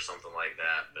error or something like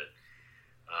that, but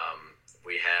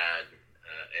we had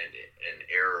an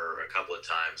error a couple of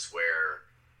times where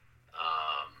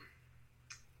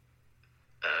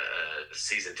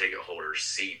season ticket holders'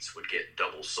 seats would get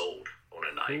double sold on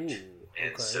a night.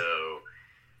 And so,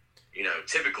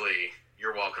 typically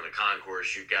you're walking the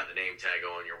concourse, you've got the name tag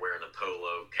on, you're wearing the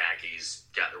polo, khakis,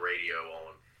 got the radio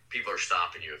on. People are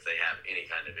stopping you if they have any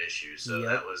kind of issues. So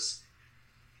that was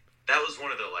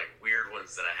one of the weird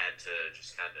ones that I had to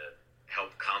just kind of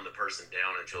help calm the person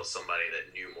down until somebody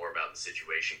that knew more about the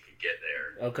situation could get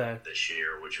there. This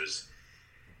year, it's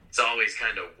always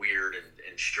kind of weird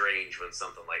and strange when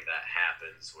something like that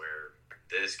happens, where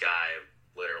this guy,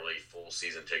 literally full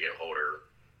season ticket holder,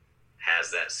 has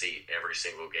that seat every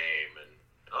single game, and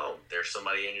there's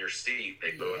somebody in your seat.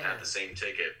 They both have the same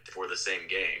ticket for the same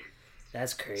game.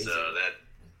 That's crazy. So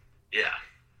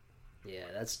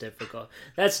that's difficult.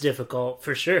 That's difficult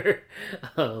for sure.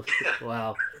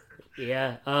 Wow.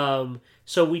 Yeah.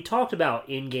 So we talked about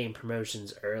in-game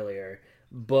promotions earlier,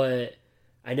 but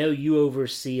I know you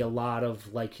oversee a lot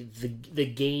of the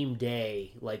game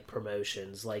day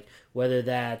promotions, whether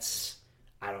that's,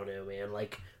 I don't know, man,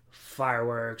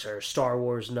 fireworks or Star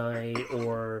Wars night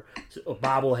or a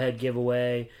bobblehead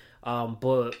giveaway.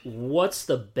 But what's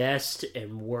the best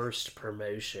and worst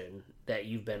promotion that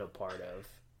you've been a part of?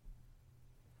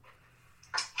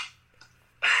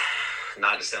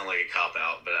 Not to sound like a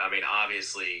cop-out, but I mean,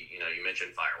 obviously, you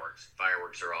mentioned fireworks.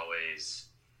 Fireworks are always,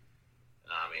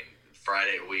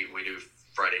 Friday, we do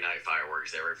Friday night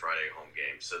fireworks every Friday home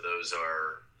game. So those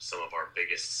are some of our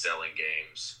biggest selling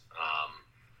games.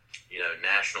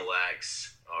 National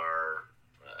acts are,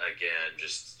 again,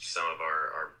 just some of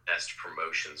our best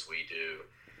promotions we do.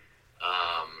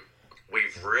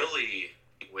 We've really,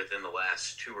 within the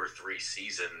last 2 or 3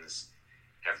 seasons,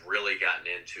 have really gotten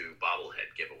into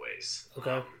bobblehead giveaways.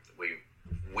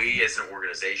 We as an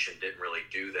organization didn't really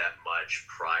do that much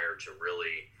prior to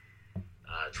really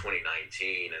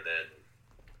 2019, and then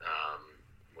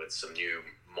with some new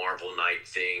Marvel Night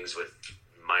things with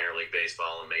minor league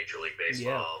baseball and Major League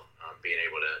Baseball, being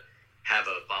able to have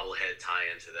a bobblehead tie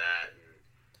into that. And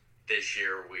this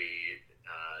year we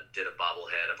did a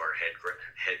bobblehead of our head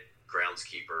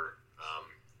groundskeeper,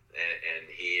 and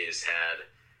he has had,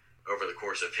 over the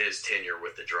course of his tenure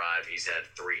with the Drive, he's had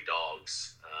 3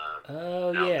 dogs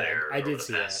out there over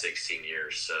the past 16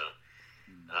 years. So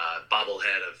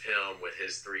bobblehead of him with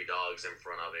his 3 dogs in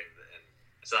front of him. And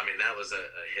so, that was a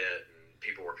hit, and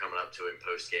people were coming up to him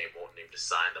post-game wanting him to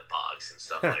sign the box and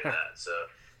stuff like that. So,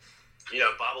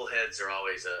 bobbleheads are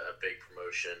always a big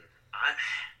promotion.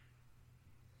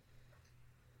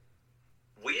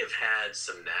 We have had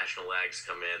some national acts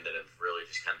come in that have really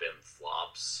just kind of been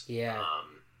flops. Yeah.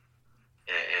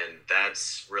 And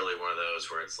that's really one of those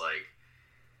where it's like,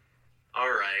 all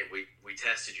right, we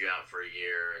tested you out for a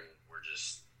year, and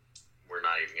we're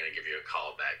not even going to give you a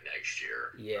call back next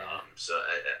year. Yeah. So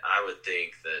I would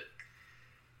think that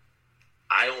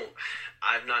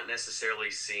I've not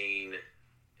necessarily seen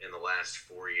in the last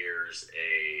 4 years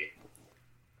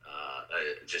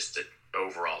just an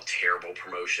overall terrible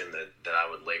promotion that I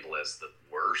would label as the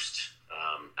worst,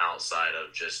 outside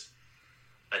of just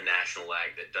a national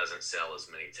act that doesn't sell as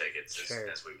many tickets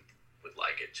as we would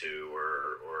like it to,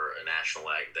 or a national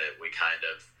act that we kind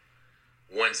of,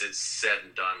 once it's said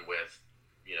and done with,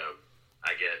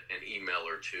 I get an email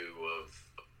or two of,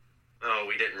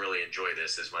 we didn't really enjoy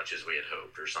this as much as we had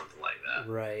hoped, or something like that.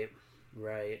 Right.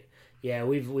 Yeah,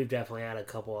 we've definitely had a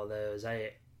couple of those.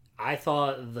 I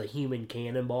thought the Human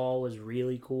Cannonball was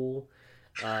really cool,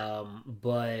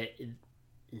 but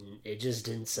it just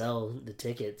didn't sell the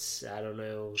tickets. I don't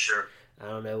know. Sure. I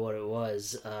don't know what it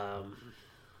was.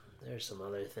 There's some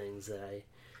other things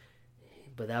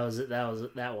but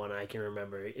that one I can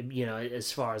remember.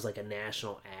 As far as a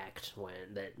national act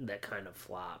went, that kind of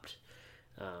flopped.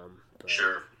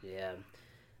 Sure. Yeah.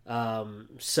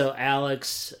 So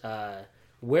Alex,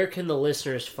 where can the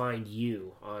listeners find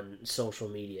you on social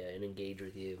media and engage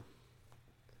with you?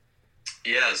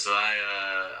 Yeah, so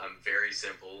I'm very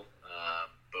simple.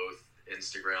 Both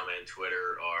Instagram and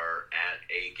Twitter are at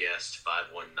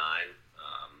aguest519.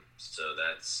 So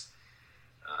that's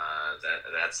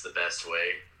the best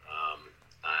way.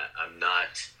 I'm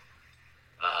not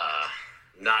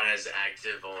as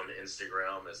active on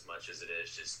Instagram as much as it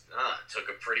is just took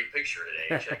a pretty picture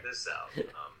today. Check this out.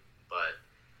 But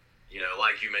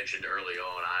like you mentioned early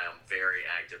on, I am very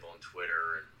active on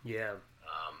Twitter. And, yeah.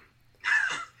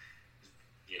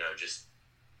 Just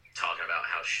talking about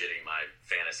how shitty my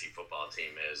fantasy football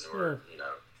team is, or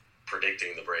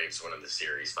predicting the Braves winning the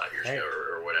series 5 years ago,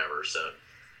 or whatever. So,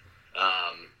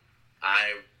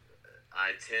 I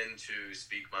tend to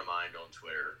speak my mind on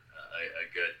Twitter a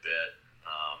good bit.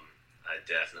 I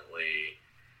definitely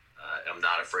am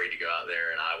not afraid to go out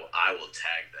there, and I will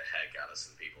tag the heck out of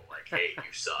some people like, "Hey,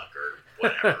 you suck," or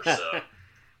whatever. So,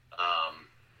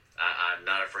 I'm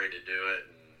not afraid to do it.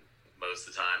 And most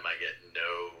of the time I get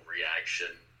no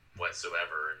reaction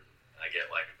whatsoever, and I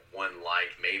get like one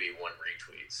like, maybe one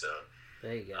retweet. So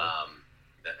there you go.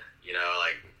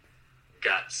 Like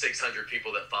got 600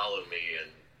 people that follow me,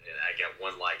 and I get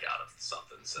one like out of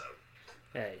something. So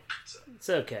hey, it's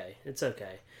okay. It's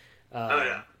okay.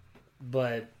 Yeah.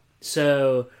 But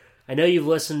so I know you've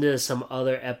listened to some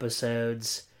other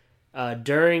episodes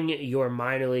during your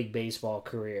minor league baseball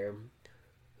career.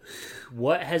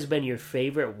 What has been your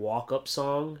favorite walk-up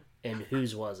song, and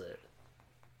whose was it?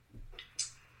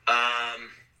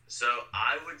 So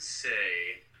I would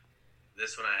say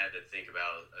this one I had to think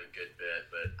about a good bit,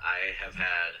 but I have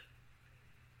had,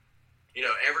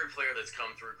 every player that's come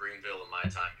through Greenville in my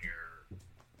time here,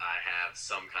 I have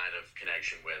some kind of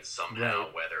connection with somehow,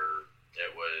 right. Whether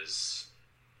it was,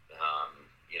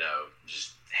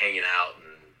 just hanging out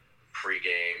and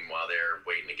pregame while they're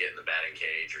waiting to get in the batting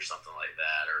cage or something like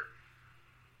that, or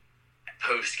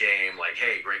post-game, like,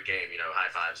 hey, great game, high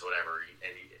fives, whatever,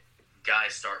 and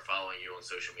guys start following you on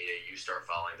social media, you start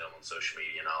following them on social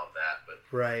media and all of that, but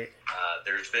right.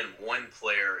 There's been one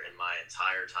player in my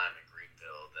entire time in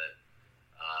Greenville that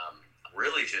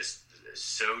really just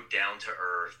so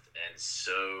down-to-earth and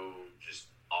so just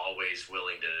always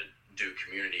willing to do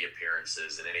community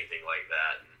appearances and anything like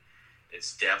that, and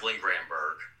it's Devlin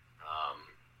Granberg,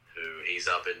 who he's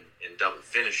up in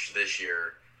finished this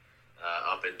year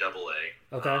up in AA.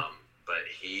 Okay. But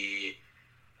he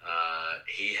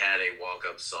had a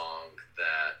walk-up song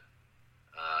that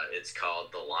it's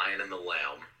called "The Lion and the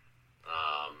Lamb,"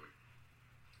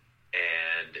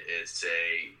 and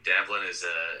Devlin is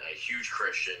a huge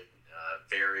Christian.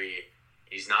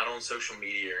 He's not on social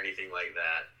media or anything like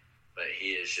that, but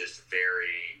he is just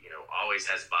very, always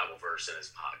has a Bible verse in his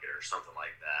pocket or something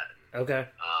like that. And, okay.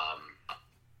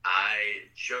 I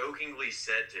jokingly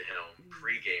said to him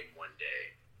pregame one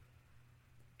day,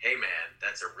 "Hey man,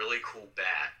 that's a really cool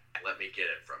bat. Let me get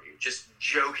it from you." Just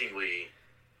jokingly,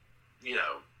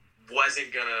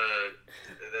 wasn't gonna.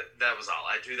 That was all.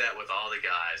 I do that with all the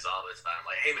guys all the time.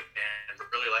 Like, "Hey man, I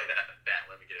really like that bat.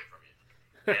 Let me get it from you."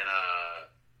 And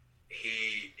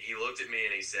he looked at me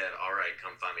and he said, "All right,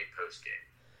 come find me post game."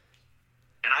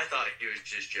 And I thought he was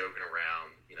just joking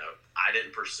around. I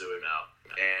didn't pursue him out,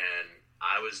 and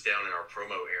I was down in our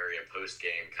promo area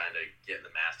post-game kind of getting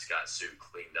the mascot suit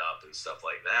cleaned up and stuff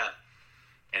like that.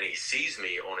 And he sees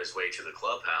me on his way to the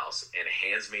clubhouse and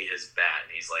hands me his bat.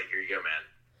 And he's like, "Here you go, man."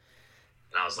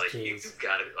 And I was like, "You've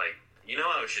got to, I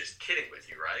was just kidding with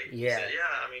you, right?" Yeah. He said,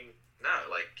 "Yeah, no,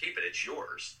 keep it. It's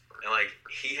yours." And,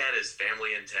 he had his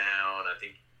family in town, I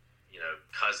think,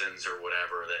 cousins or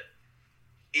whatever, that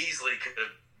easily could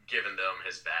have given them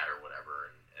his bat or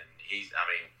whatever. And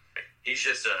he's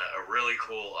just a really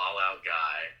cool, all-out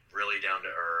guy, really down to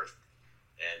earth.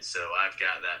 And so I've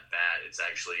got that bat. It's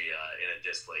actually in a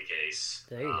display case.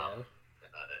 There you go.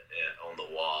 On the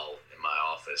wall in my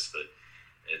office. But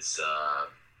it's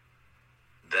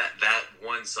that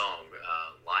one song,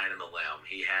 Lion and the Lamb,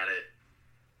 he had it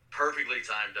perfectly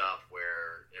timed up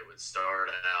where it would start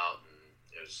out and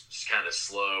it was just kind of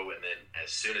slow, and then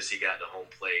as soon as he got to home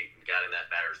plate and got in that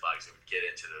batter's box, it would get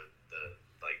into the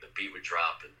beat would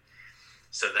drop. And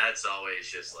so that's always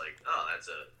just that's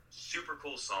a super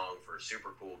cool song for a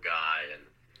super cool guy, and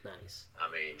nice.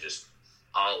 Just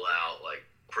all out,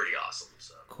 pretty awesome.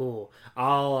 So cool.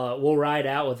 We'll ride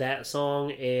out with that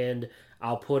song, and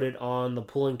I'll put it on the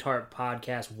Pulling Tarp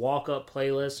Podcast walk-up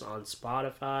playlist on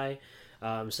Spotify,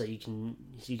 so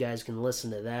you guys can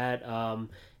listen to that.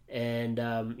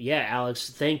 Alex,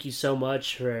 thank you so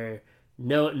much for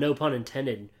no pun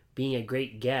intended being a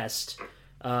great guest.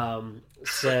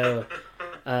 So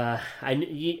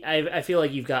I feel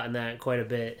like you've gotten that quite a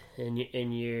bit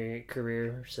in your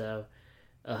career, so.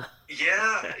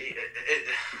 Yeah,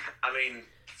 I mean,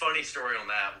 funny story on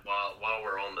that. While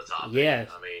we're on the topic, yeah.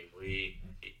 I mean,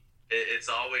 it's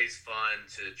always fun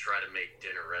to try to make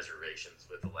dinner reservations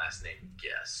with the last name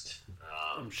Guest.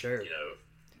 I'm sure.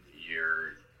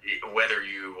 Whether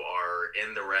you are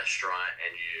in the restaurant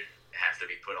and you have to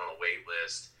be put on a wait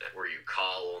list, where you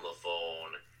call on the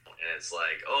phone and it's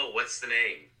like, oh, what's the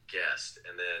name? Guest,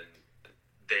 and then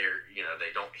they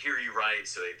don't hear you right,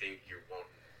 so they think you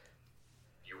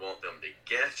want them to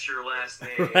guess your last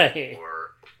name, right.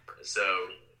 Or so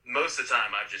most of the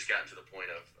time I've just gotten to the point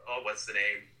of, oh, what's the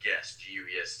name? Guest,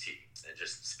 G-U-E-S-T, and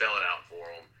just spell it out for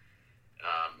them.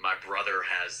 My brother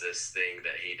has this thing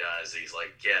that he does. He's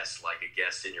like, guest, like a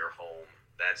guest in your home.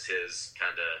 That's his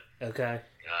kind of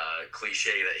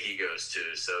cliche that he goes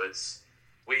to. So it's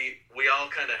we all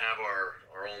kind of have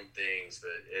our own things,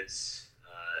 but it's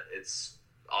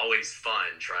always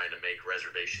fun trying to make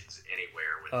reservations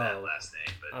anywhere with that last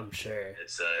name. But I'm sure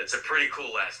it's a pretty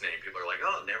cool last name. People are like,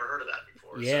 oh, never heard of that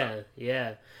before.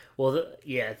 Yeah. Well,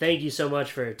 thank you so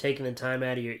much for taking the time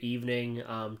out of your evening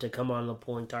to come on the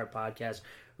Pulling Tarp podcast.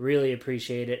 Really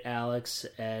appreciate it, Alex,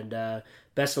 and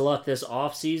best of luck this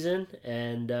off season.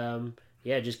 And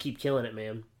just keep killing it,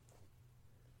 man.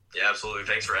 Yeah, absolutely.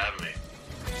 Thanks for having me.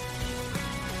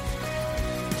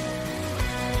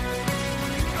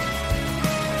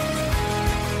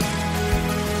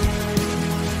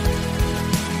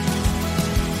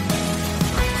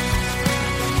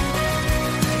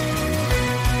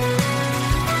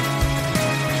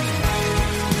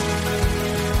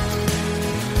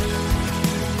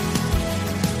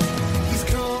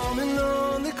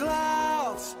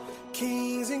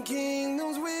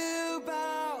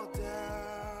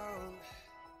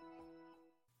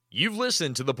 You've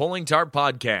listened to the Pulling Tarp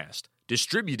Podcast,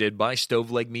 distributed by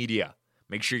Stoveleg Media.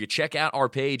 Make sure you check out our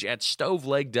page at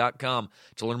stoveleg.com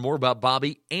to learn more about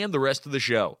Bobby and the rest of the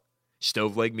show.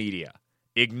 Stoveleg Media,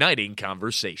 igniting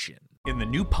conversation. In the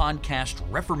new podcast,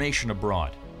 Reformation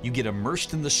Abroad, you get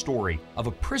immersed in the story of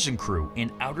a prison crew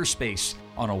in outer space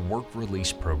on a work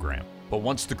release program. But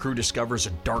once the crew discovers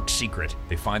a dark secret,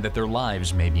 they find that their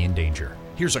lives may be in danger.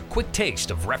 Here's a quick taste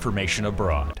of Reformation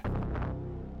Abroad.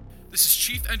 This is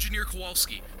Chief Engineer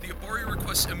Kowalski. The Abari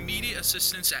requests immediate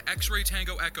assistance at X-Ray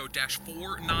Tango Echo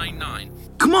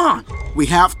 -499. Come on! We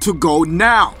have to go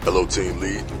now! Hello, Team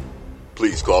Lead.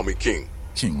 Please call me King.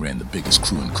 King ran the biggest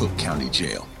crew in Cook County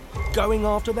Jail. Going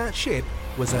after that ship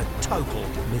was a total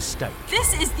mistake.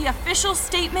 This is the official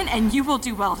statement, and you will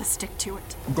do well to stick to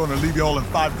it. I'm gonna leave you all in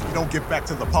 5 if you don't get back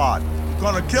to the pod.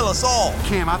 Gonna kill us all!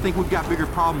 Cam, I think we've got bigger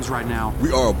problems right now.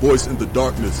 We are a voice in the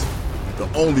darkness. The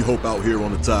only hope out here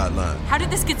on the tide line. How did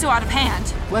this get so out of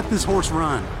hand? Let this horse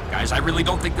run. Guys, I really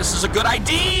don't think this is a good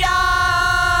idea!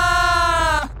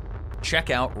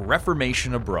 Check out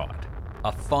Reformation Abroad,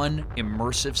 a fun,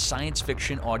 immersive science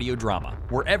fiction audio drama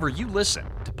wherever you listen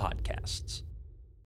to podcasts.